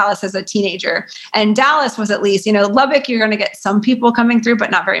lived in Dallas as a teenager, and Dallas was at least, Lubbock, you're going to get some people coming through,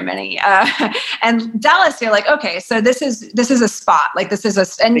 but not very many. And Dallas, you're like, okay, so this is a spot. Like this is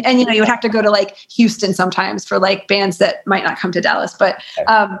and you would have to go to like Houston sometimes for like bands that might not come to Dallas. But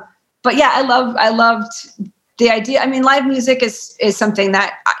yeah, I loved the idea, I mean, live music is something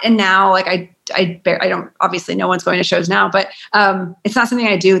that, and now like I don't, obviously no one's going to shows now, but it's not something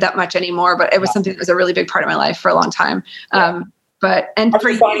I do that much anymore, but it was something that was a really big part of my life for a long time. Are For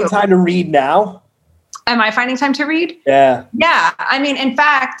you finding time to read now? Am I finding time to read? Yeah. Yeah. I mean, in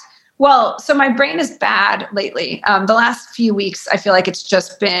fact, so my brain is bad lately. The last few weeks, I feel like it's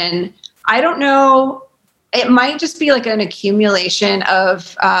just been, I don't know, it might just be like an accumulation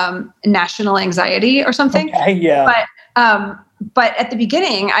of national anxiety or something. Okay, yeah. But at the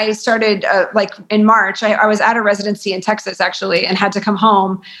beginning, I started like in March, I was at a residency in Texas actually, and had to come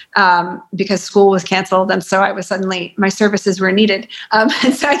home because school was canceled. And so I was suddenly, my services were needed.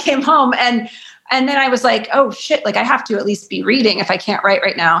 And so I came home and then I was like, oh shit, like I have to at least be reading if I can't write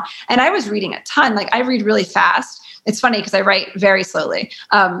right now. And I was reading a ton. Like I read really fast. It's funny because I write very slowly,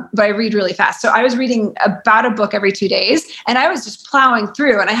 but I read really fast. So I was reading about a book every 2 days, and I was just plowing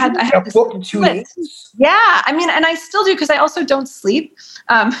through. And I had this book in 2 days. Yeah, I mean, and I still do because I also don't sleep.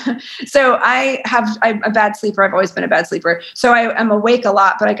 So I'm a bad sleeper. I've always been a bad sleeper. So I'm awake a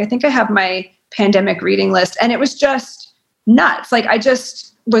lot, but like I think I have my pandemic reading list, and it was just nuts. Like I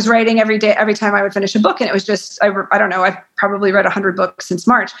just was writing every day, every time I would finish a book, and it was just I don't know. I've probably read 100 books since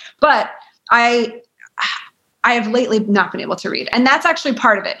March, but I have lately not been able to read. And that's actually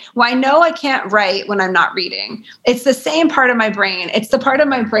part of it. Well, I know I can't write when I'm not reading. It's the same part of my brain. It's the part of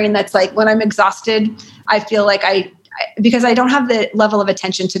my brain that's like when I'm exhausted, I feel like because I don't have the level of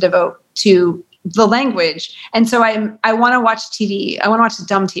attention to devote to the language. And so I want to watch TV. I want to watch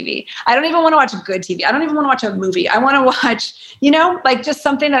dumb TV. I don't even want to watch good TV. I don't even want to watch a movie. I want to watch, like just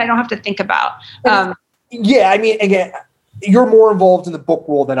something that I don't have to think about. Yeah. I mean, again, you're more involved in the book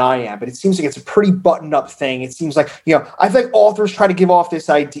world than I am, but it seems like it's a pretty buttoned up thing. It seems like, I think authors try to give off this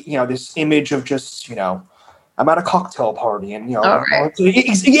idea, this image of just, I'm at a cocktail party and, right. and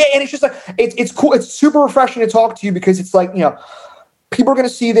it's just like, it's cool. It's super refreshing to talk to you because it's like, people are going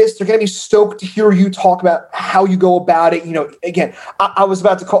to see this. They're going to be stoked to hear you talk about how you go about it. Again, I was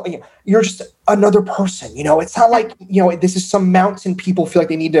about to call, you're just another person, it's not like, this is some mountain people feel like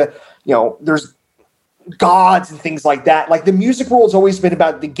they need to, there's gods and things like that. Like the music world has always been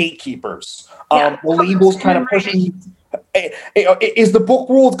about the gatekeepers. The labels kind of pushing. Is the book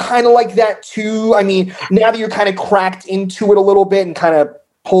world kind of like that too? I mean, now that you're kind of cracked into it a little bit and kind of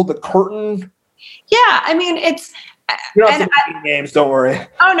pulled the curtain. Yeah, I mean, it's. You're not saying names, don't worry.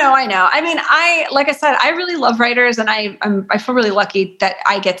 Oh no, I know. I mean, like I said, I really love writers, and I feel really lucky that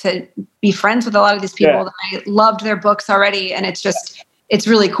I get to be friends with a lot of these people. That I loved their books already, and it's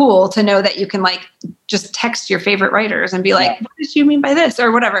really cool to know that you can like just text your favorite writers and be like, what did you mean by this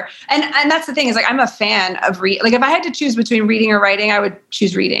or whatever. And that's the thing is like, I'm a fan of like if I had to choose between reading or writing, I would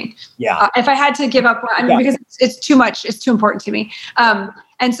choose reading. Yeah. If I had to give up, because it's too much, it's too important to me.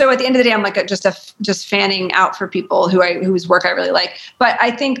 And so at the end of the day, I'm like just fanning out for people whose work I really like. But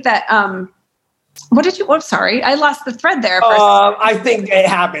I think that, sorry, I lost the thread there. I think it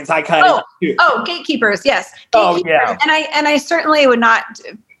happens. I kind of. Gatekeepers. Yes. Oh yeah. And I certainly would not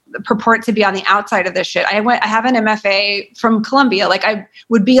purport to be on the outside of this shit. I have an MFA from Columbia. Like I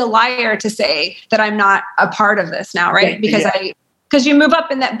would be a liar to say that I'm not a part of this now. Right. Because you move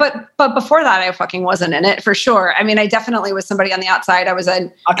up in that, but before that, I fucking wasn't in it for sure. I mean, I definitely was somebody on the outside. I'm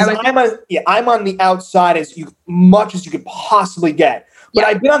on the outside as much as you could possibly get. But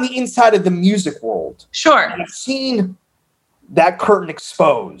I've been on the inside of the music world. Sure. And I've seen that curtain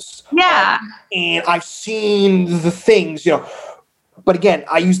exposed. Yeah. And I've seen the things, But again,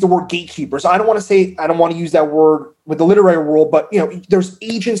 I use the word gatekeepers. I don't want to use that word with the literary world, but there's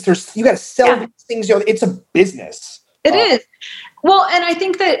agents, you got to sell these things. It's a business. It is. Well, and I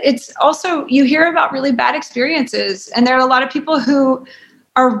think that it's also, you hear about really bad experiences, and there are a lot of people who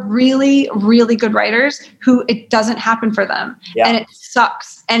are really, really good writers who it doesn't happen for them. Yeah. And it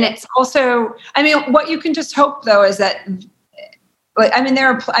sucks. And it's also, I mean, what you can just hope though is that, there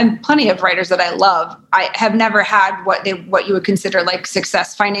are plenty of writers that I love. I have never had what you would consider like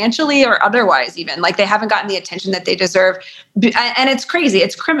success financially or otherwise, even like they haven't gotten the attention that they deserve. And it's crazy.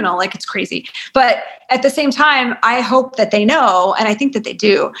 It's criminal. Like it's crazy. But at the same time, I hope that they know, and I think that they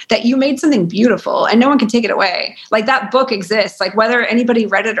do, that you made something beautiful and no one can take it away. Like that book exists, like whether anybody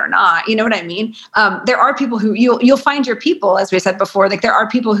read it or not, you know what I mean? There are people who you'll find your people, as we said before, like there are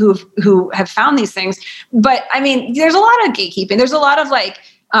people who have found these things. But I mean, there's a lot of gatekeeping. There's a lot of like,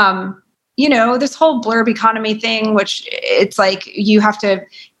 this whole blurb economy thing, which it's like you have to,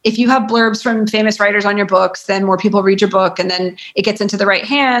 if you have blurbs from famous writers on your books, then more people read your book and then it gets into the right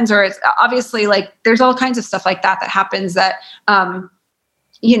hands, or it's obviously like, there's all kinds of stuff like that happens that,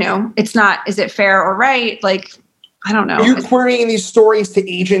 it's not, is it fair or right? Like, I don't know. Are you querying these stories to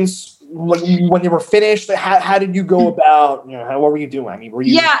agents when they were finished? How did you go about, what were you doing? I mean, were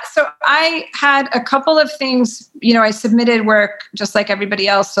you? Yeah. So I had a couple of things, I submitted work just like everybody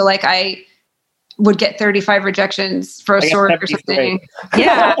else. So like I would get 35 rejections for a story or something.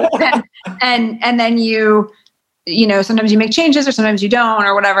 Yeah. and then sometimes you make changes or sometimes you don't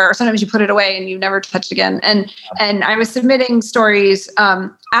or whatever, or sometimes you put it away and you never touch it again. And I was submitting stories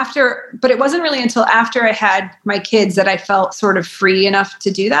but it wasn't really until after I had my kids that I felt sort of free enough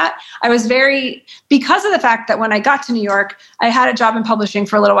to do that. I was because of the fact that when I got to New York, I had a job in publishing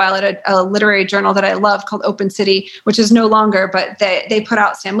for a little while at a literary journal that I love called Open City, which is no longer, but they put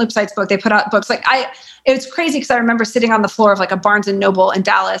out Sam Lipsyte's book. They put out books it was crazy because I remember sitting on the floor of like a Barnes and Noble in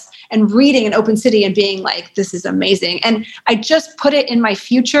Dallas and reading an Open City and being like, this is amazing. And I just put it in my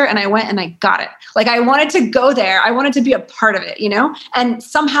future and I went and I got it. Like I wanted to go there. I wanted to be a part of it, and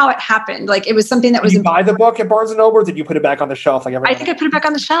somehow it happened. Like it was something that was. Did you buy the book at Barnes and Noble or did you put it back on the shelf? Like I think I put it back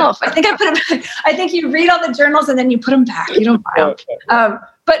on the shelf. I think I put it back. I think you read all the journals and then you put them back. You don't buy them.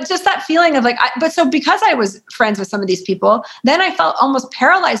 But just that feeling of so because I was friends with some of these people, then I felt almost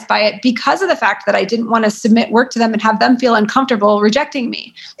paralyzed by it because of the fact that I didn't want to submit work to them and have them feel uncomfortable rejecting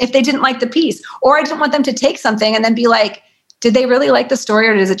me if they didn't like the piece, or I didn't want them to take something and then be like, did they really like the story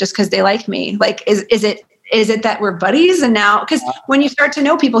or is it just because they like me? Like, is it that we're buddies? And now, because when you start to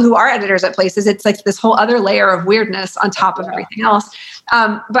know people who are editors at places, it's like this whole other layer of weirdness on top of everything else.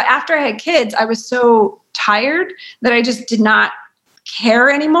 But after I had kids, I was so tired that I just did not care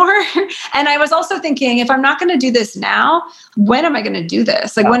anymore. And I was also thinking, if I'm not going to do this now, when am I going to do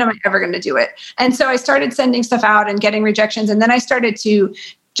this? Like, when am I ever going to do it? And so I started sending stuff out and getting rejections. And then I started to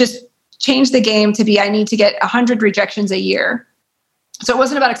just change the game to be, I need to get 100 rejections a year. So it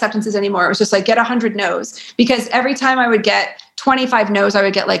wasn't about acceptances anymore. It was just like, get 100 no's, because every time I would get 25 no's, I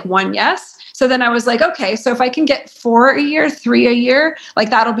would get like one yes. So then I was like, okay, so if I can get 4 a year, 3 a year, like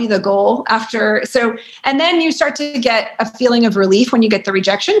that'll be the goal after. So, and then you start to get a feeling of relief when you get the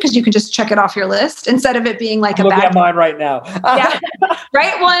rejection, because you can just check it off your list instead of it being like I'm looking at mine right now. Yeah.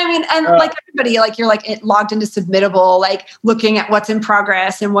 Right. Well, I mean, and like everybody, like you're like logged into Submittable, like looking at what's in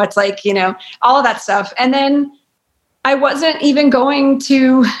progress and what's like, all of that stuff. And then I wasn't even going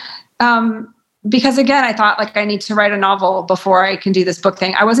to, because again, I thought like I need to write a novel before I can do this book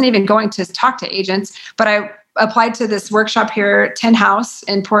thing. I wasn't even going to talk to agents, but I applied to this workshop here, Tin House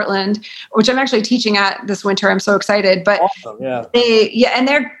in Portland, which I'm actually teaching at this winter. I'm so excited. But awesome, yeah. And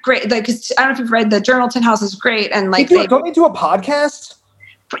they're great. Like, 'cause I don't know if you've read the journal. Tin House is great, and like don't they do a podcast?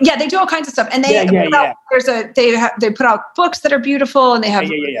 Yeah, they do all kinds of stuff, and they put out books that are beautiful, and they have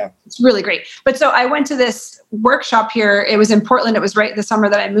it's really great. But so I went to this workshop here. It was in Portland. It was right the summer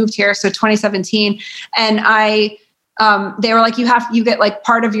that I moved here, so 2017, and they were like, you get like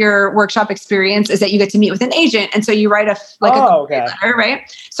part of your workshop experience is that you get to meet with an agent, and so you write a query letter,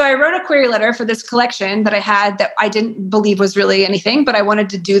 right? So I wrote a query letter for this collection that I had that I didn't believe was really anything, but I wanted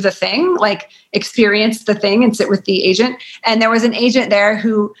to do the thing, like experience the thing and sit with the agent. And there was an agent there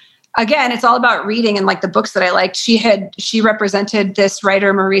who, again, it's all about reading and like the books that I liked. She represented this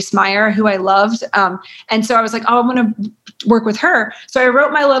writer, Maurice Meyer, who I loved. And so I was like, oh, I'm going to work with her. So I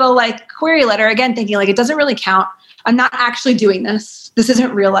wrote my little like query letter, again, thinking like, it doesn't really count. I'm not actually doing this. This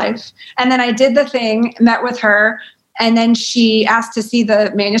isn't real life. And then I did the thing, met with her, and then she asked to see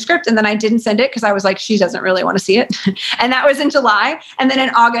the manuscript. And then I didn't send it because I was like, she doesn't really want to see it. And that was in July. And then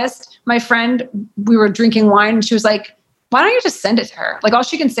in August, my friend, we were drinking wine, and she was like, why don't you just send it to her? Like, all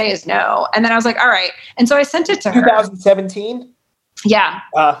she can say is no. And then I was like, all right. And so I sent it to her. 2017? Yeah.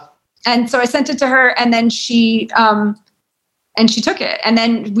 And so I sent it to her, and then she took it. And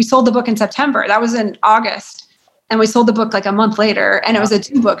then we sold the book in September. That was in August. And we sold the book like a month later, and it was a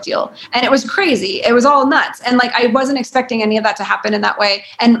 2-book deal, and it was crazy. It was all nuts. And like, I wasn't expecting any of that to happen in that way.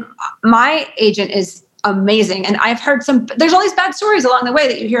 And my agent is amazing. And I've heard there's all these bad stories along the way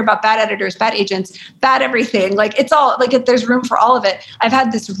that you hear about bad editors, bad agents, bad everything. Like, it's all like, there's room for all of it. I've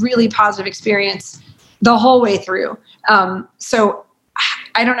had this really positive experience the whole way through. So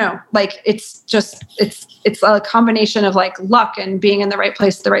I don't know, like, it's a combination of like luck and being in the right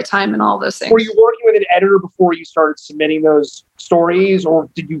place at the right time and all those things. Were you working with an editor before you started submitting those stories, or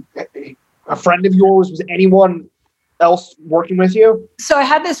a friend of yours, was anyone else working with you? So I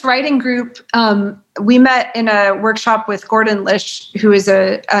had this writing group. We met in a workshop with Gordon Lish, who is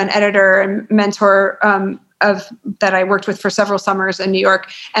an editor and mentor that I worked with for several summers in New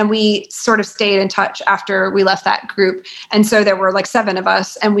York. And we sort of stayed in touch after we left that group. And so there were like 7 of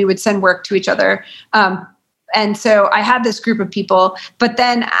us, and we would send work to each other. And so I had this group of people. But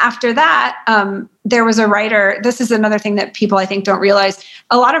then after that, there was a writer. This is another thing that people, I think, don't realize.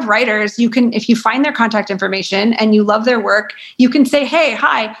 A lot of writers, if you find their contact information and you love their work, you can say, hey,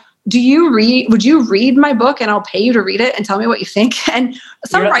 hi, would you read my book and I'll pay you to read it and tell me what you think? And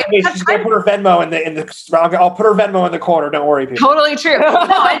some writers have tried. Put her Venmo in the I'll put her Venmo in the corner. Don't worry, people. Totally true. No,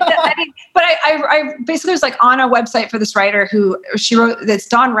 I basically was like on a website for this writer who she wrote, that's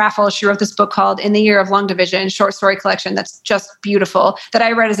Dawn Raffles. She wrote this book called In the Year of Long Division, short story collection that's just beautiful, that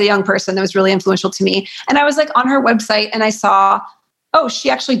I read as a young person that was really influential to me. And I was like on her website and I saw, oh, she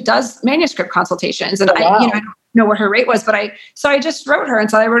actually does manuscript consultations. And wow. I don't know what her rate was, but I just wrote her and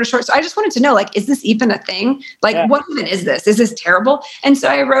so I wrote a short. So I just wanted to know, like, is this even a thing? Like, what even is this? Is this terrible? And so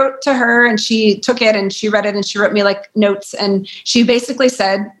I wrote to her and she took it and she read it and she wrote me like notes. And she basically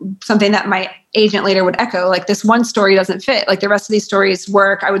said something that my agent later would echo, like, this one story doesn't fit. Like the rest of these stories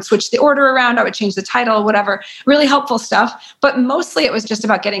work. I would switch the order around. I would change the title, whatever, really helpful stuff. But mostly it was just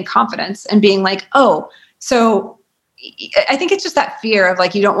about getting confidence and being like, oh, so I think it's just that fear of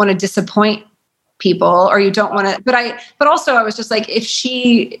like, you don't want to disappoint people or you don't want to, but also I was just like, if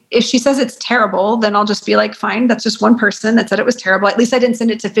she says it's terrible, then I'll just be like, fine, that's just one person that said it was terrible. At least I didn't send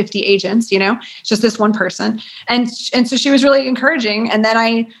it to 50 agents, it's just this one person. And so she was really encouraging. And then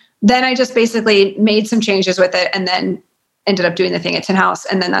I just basically made some changes with it and then ended up doing the thing at Tin House.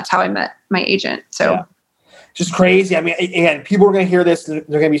 And then that's how I met my agent. So yeah. Just crazy. I mean, again, people are going to hear this. They're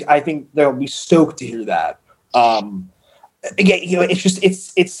going to be, I think they'll be stoked to hear that. Again,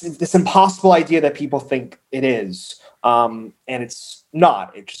 it's this impossible idea that people think it is. And it's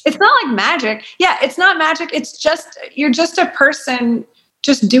not. It's not like magic. Yeah, it's not magic. It's just, you're just a person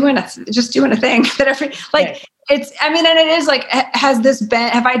just doing a thing that and it is like,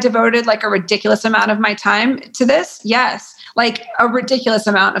 have I devoted like a ridiculous amount of my time to this? Yes. Like a ridiculous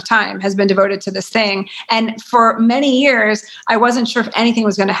amount of time has been devoted to this thing. And for many years, I wasn't sure if anything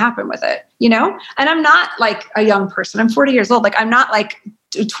was going to happen with it, and I'm not like a young person. I'm 40 years old. Like I'm not like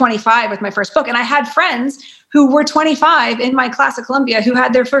 25 with my first book. And I had friends who were 25 in my class at Columbia who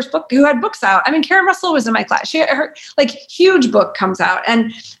had their first book, who had books out. I mean, Karen Russell was in my class. Her like huge book comes out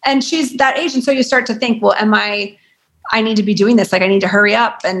and she's that age. And so you start to think, well, I need to be doing this. Like I need to hurry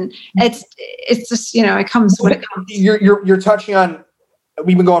up. And it's just, it comes when it comes. You're touching on,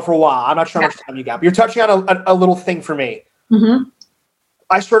 we've been going for a while. I'm not sure how much time you got, but you're touching on a little thing for me. Mm-hmm.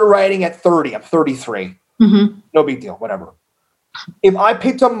 I started writing at 30. I'm 33. Mm-hmm. No big deal. Whatever. If I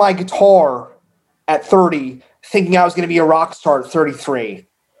picked up my guitar at 30, thinking I was going to be a rock star at 33,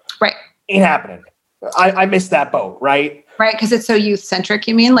 right? Ain't happening. I missed that boat, right? Right, because it's so youth-centric,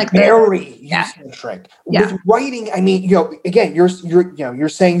 you mean? Like very youth-centric. Yeah. With writing, I mean, again, you're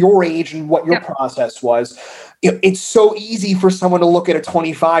saying your age and what your process was. It's so easy for someone to look at a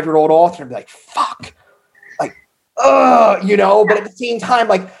 25-year-old author and be like, fuck. Like, but at the same time,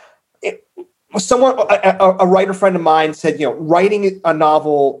 like, a writer friend of mine said, writing a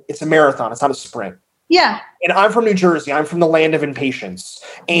novel, it's a marathon. It's not a sprint. Yeah. And I'm from New Jersey. I'm from the land of impatience.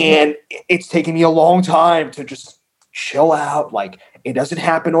 And it's taken me a long time to just chill out. Like, it doesn't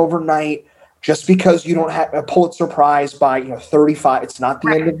happen overnight. Just because you don't have a Pulitzer Prize by 35, it's not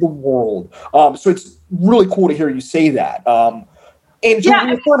the end of the world. So it's really cool to hear you say that. And to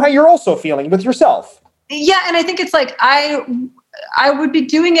reaffirm how you're also feeling with yourself. Yeah, and I think it's like I would be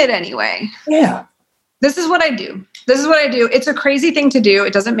doing it anyway. Yeah. This is what I do. It's a crazy thing to do.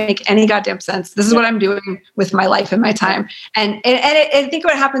 It doesn't make any goddamn sense. This is what I'm doing with my life and my time. And I think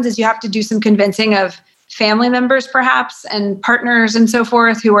what happens is you have to do some convincing of family members perhaps and partners and so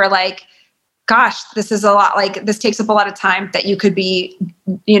forth who are like, gosh, this is a lot. Like this takes up a lot of time that you could be,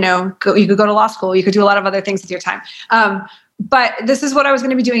 you could go to law school. You could do a lot of other things with your time. But this is what I was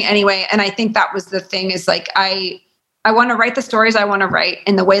going to be doing anyway. And I think that was the thing is like, I want to write the stories I want to write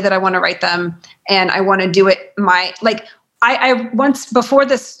in the way that I want to write them. And I want to do it I once before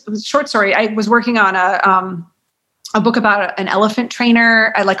this short story, I was working on a book about an elephant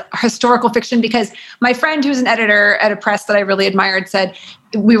trainer. I like historical fiction because my friend who's an editor at a press that I really admired said,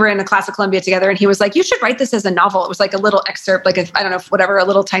 we were in a class at Columbia together and he was like, you should write this as a novel. It was like a little excerpt, like a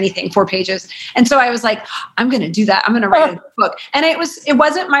little tiny thing, 4 pages. And so I was like, I'm going to do that. I'm going to write a book. And it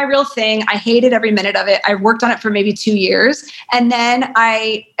wasn't my real thing. I hated every minute of it. I worked on it for maybe 2 years. And then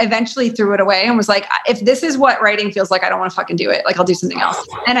I eventually threw it away and was like, if this is what writing feels like, I don't want to fucking do it. Like I'll do something else.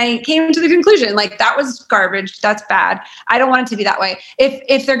 And I came to the conclusion, like that was garbage. That's bad. I don't want it to be that way.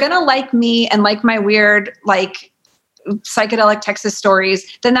 If they're going to like me and like my weird, like, psychedelic Texas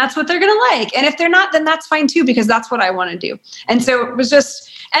stories, then that's what they're going to like. And if they're not, then that's fine too, because that's what I want to do. And so it was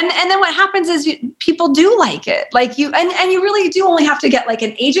just, and then what happens is people do like it. Like you, and you really do only have to get like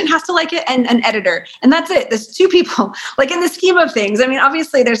an agent has to like it and an editor. And that's it. There's 2 people like in the scheme of things. I mean,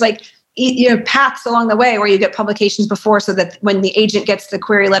 obviously there's like paths along the way where you get publications before, so that when the agent gets the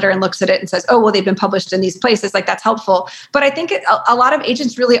query letter and looks at it and says, oh, well, they've been published in these places, like that's helpful. But I think a lot of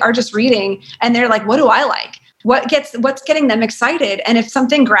agents really are just reading and they're like, what do I like? What's getting them excited? And if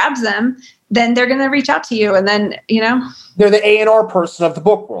something grabs them, then they're going to reach out to you. And then, they're the A&R person of the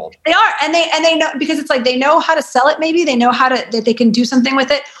book world. They are. And they know, because it's like, they know how to sell it. Maybe they know that they can do something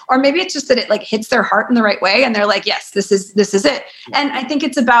with it. Or maybe it's just that it like hits their heart in the right way. And they're like, yes, this is it. And I think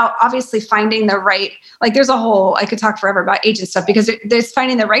it's about obviously finding the right, like there's I could talk forever about agent stuff, because there's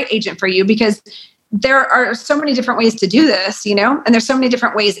finding the right agent for you, because there are so many different ways to do this, and there's so many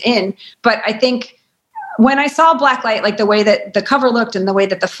different ways in. But I think when I saw Blacklight, like the way that the cover looked and the way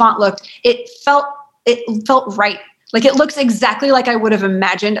that the font looked, it felt right. Like it looks exactly like I would have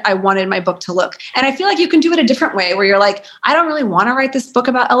imagined I wanted my book to look. And I feel like you can do it a different way, where you're like, I don't really want to write this book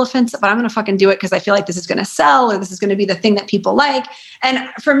about elephants, but I'm going to fucking do it because I feel like this is going to sell, or this is going to be the thing that people like. And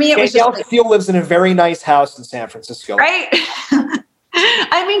for me, it was just like, Steele lives in a very nice house in San Francisco. Right?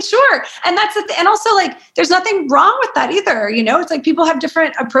 I mean, sure. And that's and also like, there's nothing wrong with that either. It's like people have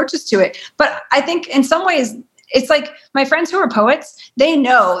different approaches to it. But I think in some ways, it's like my friends who are poets, they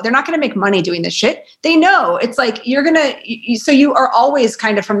know they're not going to make money doing this shit. They know it's like, so you are always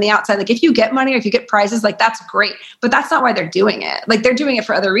kind of from the outside. Like if you get money or if you get prizes, like that's great, but that's not why they're doing it. Like they're doing it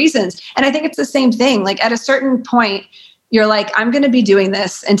for other reasons. And I think it's the same thing. Like at a certain point, you're like, I'm going to be doing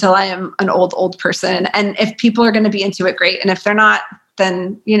this until I am an old person. And if people are going to be into it, great. And if they're not,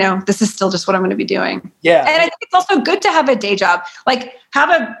 then, this is still just what I'm going to be doing. Yeah. And I think it's also good to have a day job, like have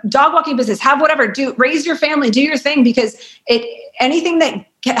a dog walking business, have whatever, raise your family, do your thing, because anything that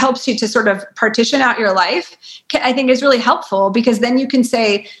helps you to sort of partition out your life, I think is really helpful, because then you can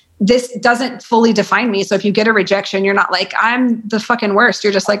say, this doesn't fully define me. So if you get a rejection, you're not like, I'm the fucking worst.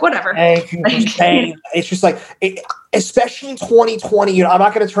 You're just like, whatever. It's just like, especially in 2020, I'm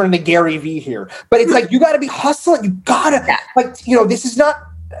not going to turn into Gary Vee here, but it's like, you got to be hustling. You got to, this is not,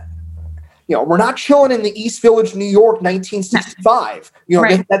 we're not chilling in the East Village, New York, 1965.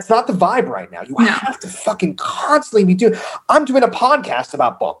 Right. That's not the vibe right now. You have to fucking constantly be doing. I'm doing a podcast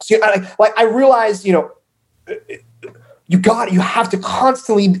about books. I realize, you have to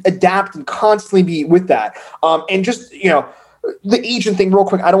constantly adapt and constantly be with that. And just, the agent thing real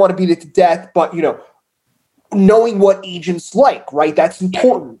quick, I don't want to beat it to death, but, knowing what agents like, right? That's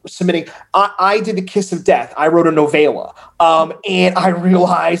important. Submitting. I did The Kiss of Death. I wrote a novella. And I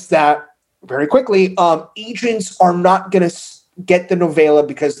realized that very quickly, agents are not going to get the novella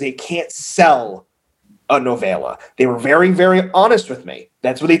because they can't sell a novella. They were very, very honest with me.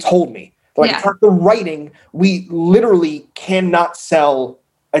 That's what they told me. Like, it's not the writing. We literally cannot sell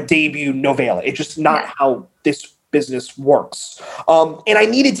a debut novella. It's just not how this business works. And I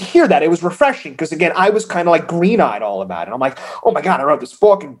needed to hear that. It was refreshing because, again, I was kind of like green-eyed all about it. I'm like, oh my God, I wrote this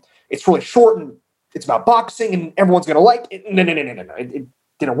book and it's really short and it's about boxing and everyone's going to like it. No. It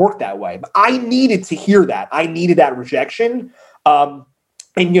didn't work that way. But I needed to hear that. I needed that rejection. And,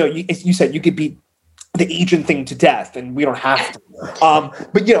 you said you could beat the agent thing to death and we don't have to.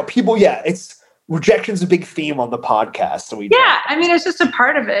 But, people, it's rejection's a big theme on the podcast. So I mean, it's just a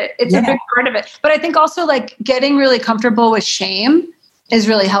part of it. It's a big part of it. But I think also like getting really comfortable with shame is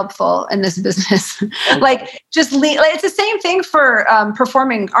really helpful in this business. Like it's the same thing for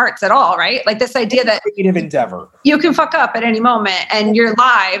performing arts at all, right? Like this idea that creative endeavor, you can fuck up at any moment and you're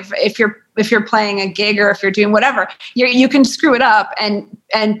live. If you're playing a gig or if you're doing whatever, you can screw it up and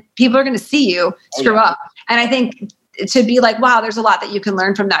people are going to see you screw up. And I think to be like, wow, there's a lot that you can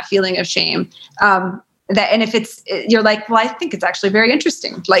learn from that feeling of shame. And if you're like, well, I think it's actually very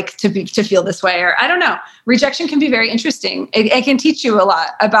interesting, like to feel this way, or I don't know, rejection can be very interesting. It can teach you a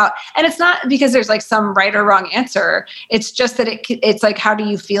lot about, and it's not because there's like some right or wrong answer. It's just that it's like, how do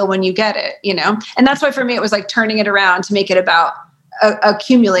you feel when you get it, And that's why for me, it was like turning it around to make it about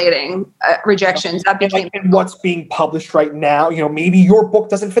accumulating rejections. And what's being published right now, maybe your book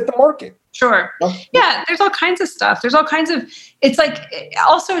doesn't fit the market. Sure. Yeah. There's all kinds of stuff. There's all kinds of, it's like,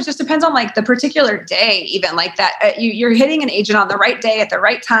 also it just depends on like the particular day, even like that you're hitting an agent on the right day at the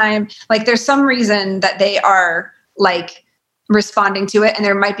right time. Like there's some reason that they are like responding to it. And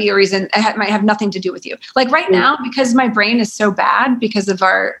there might be a reason it might have nothing to do with you. Like right now, because my brain is so bad because of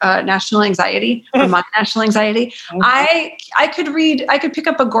our national anxiety, or my national anxiety, I could pick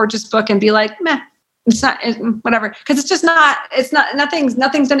up a gorgeous book and be like, meh, it's not whatever. Cause nothing's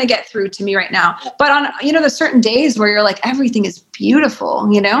going to get through to me right now. But on, there's certain days where you're like, everything is beautiful,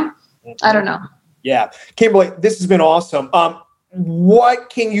 I don't know. Yeah. Kimberly, this has been awesome. what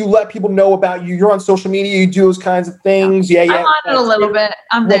can you let people know about you? You're on social media. You do those kinds of things. Yeah. I'm on it a little bit.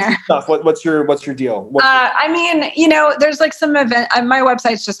 I'm there. What's your deal? I mean, there's like some event. My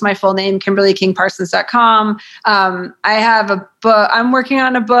website's just my full name, KimberlyKingParsons.com. I have a book. I'm working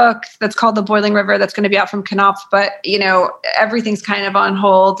on a book that's called The Boiling River that's going to be out from Knopf, but everything's kind of on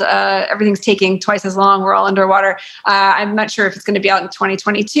hold. Everything's taking twice as long. We're all underwater. I'm not sure if it's going to be out in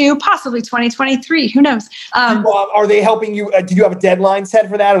 2022, possibly 2023. Who knows? Are they helping you? Did you have a deadline set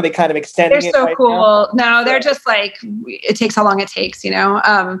for that? Or are they kind of extending it? They're so cool. No, they're just like, it takes how long it takes,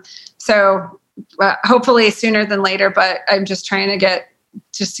 So hopefully sooner than later, but I'm just trying to get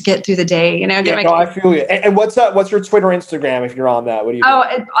through the day, I feel you. And what's your Twitter, Instagram, if you're on that? What do you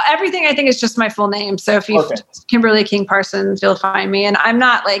everything I think is just my full name. So if you Kimberly King Parsons, you'll find me. And I'm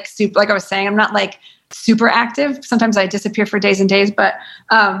not like super, like I was saying, I'm not like super active. Sometimes I disappear for days and days, but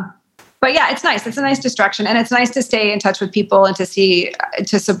yeah, it's nice. It's a nice distraction, and it's nice to stay in touch with people and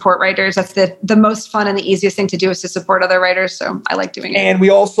to support writers. That's the most fun and the easiest thing to do is to support other writers. So I like doing it. And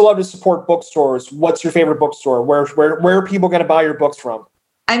we also love to support bookstores. What's your favorite bookstore? Where are people going to buy your books from?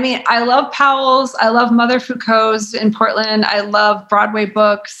 I mean, I love Powell's. I love Mother Foucault's in Portland. I love Broadway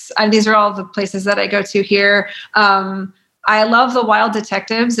Books. These are all the places that I go to here. I love the Wild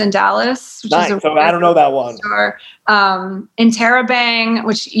Detectives in Dallas. Which nice. Is so I don't know that one. Store. In Terabang,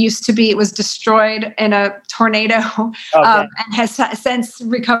 which it was destroyed in a tornado and has since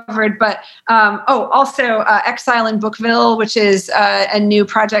recovered. But also Exile in Bookville, which is a new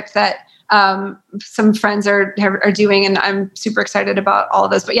project that some friends are doing, and I'm super excited about all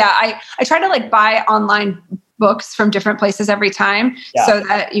of those. But yeah, I try to like buy online books from different places every time so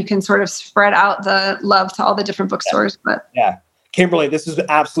that you can sort of spread out the love to all the different bookstores. But Kimberly, this is an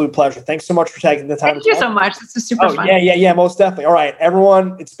absolute pleasure. Thanks so much for taking the time. Thank you so much. This is super fun. Yeah, most definitely. All right,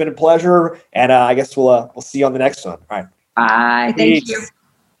 everyone, it's been a pleasure, and I guess we'll see you on the next one. All right. Bye. Thank you.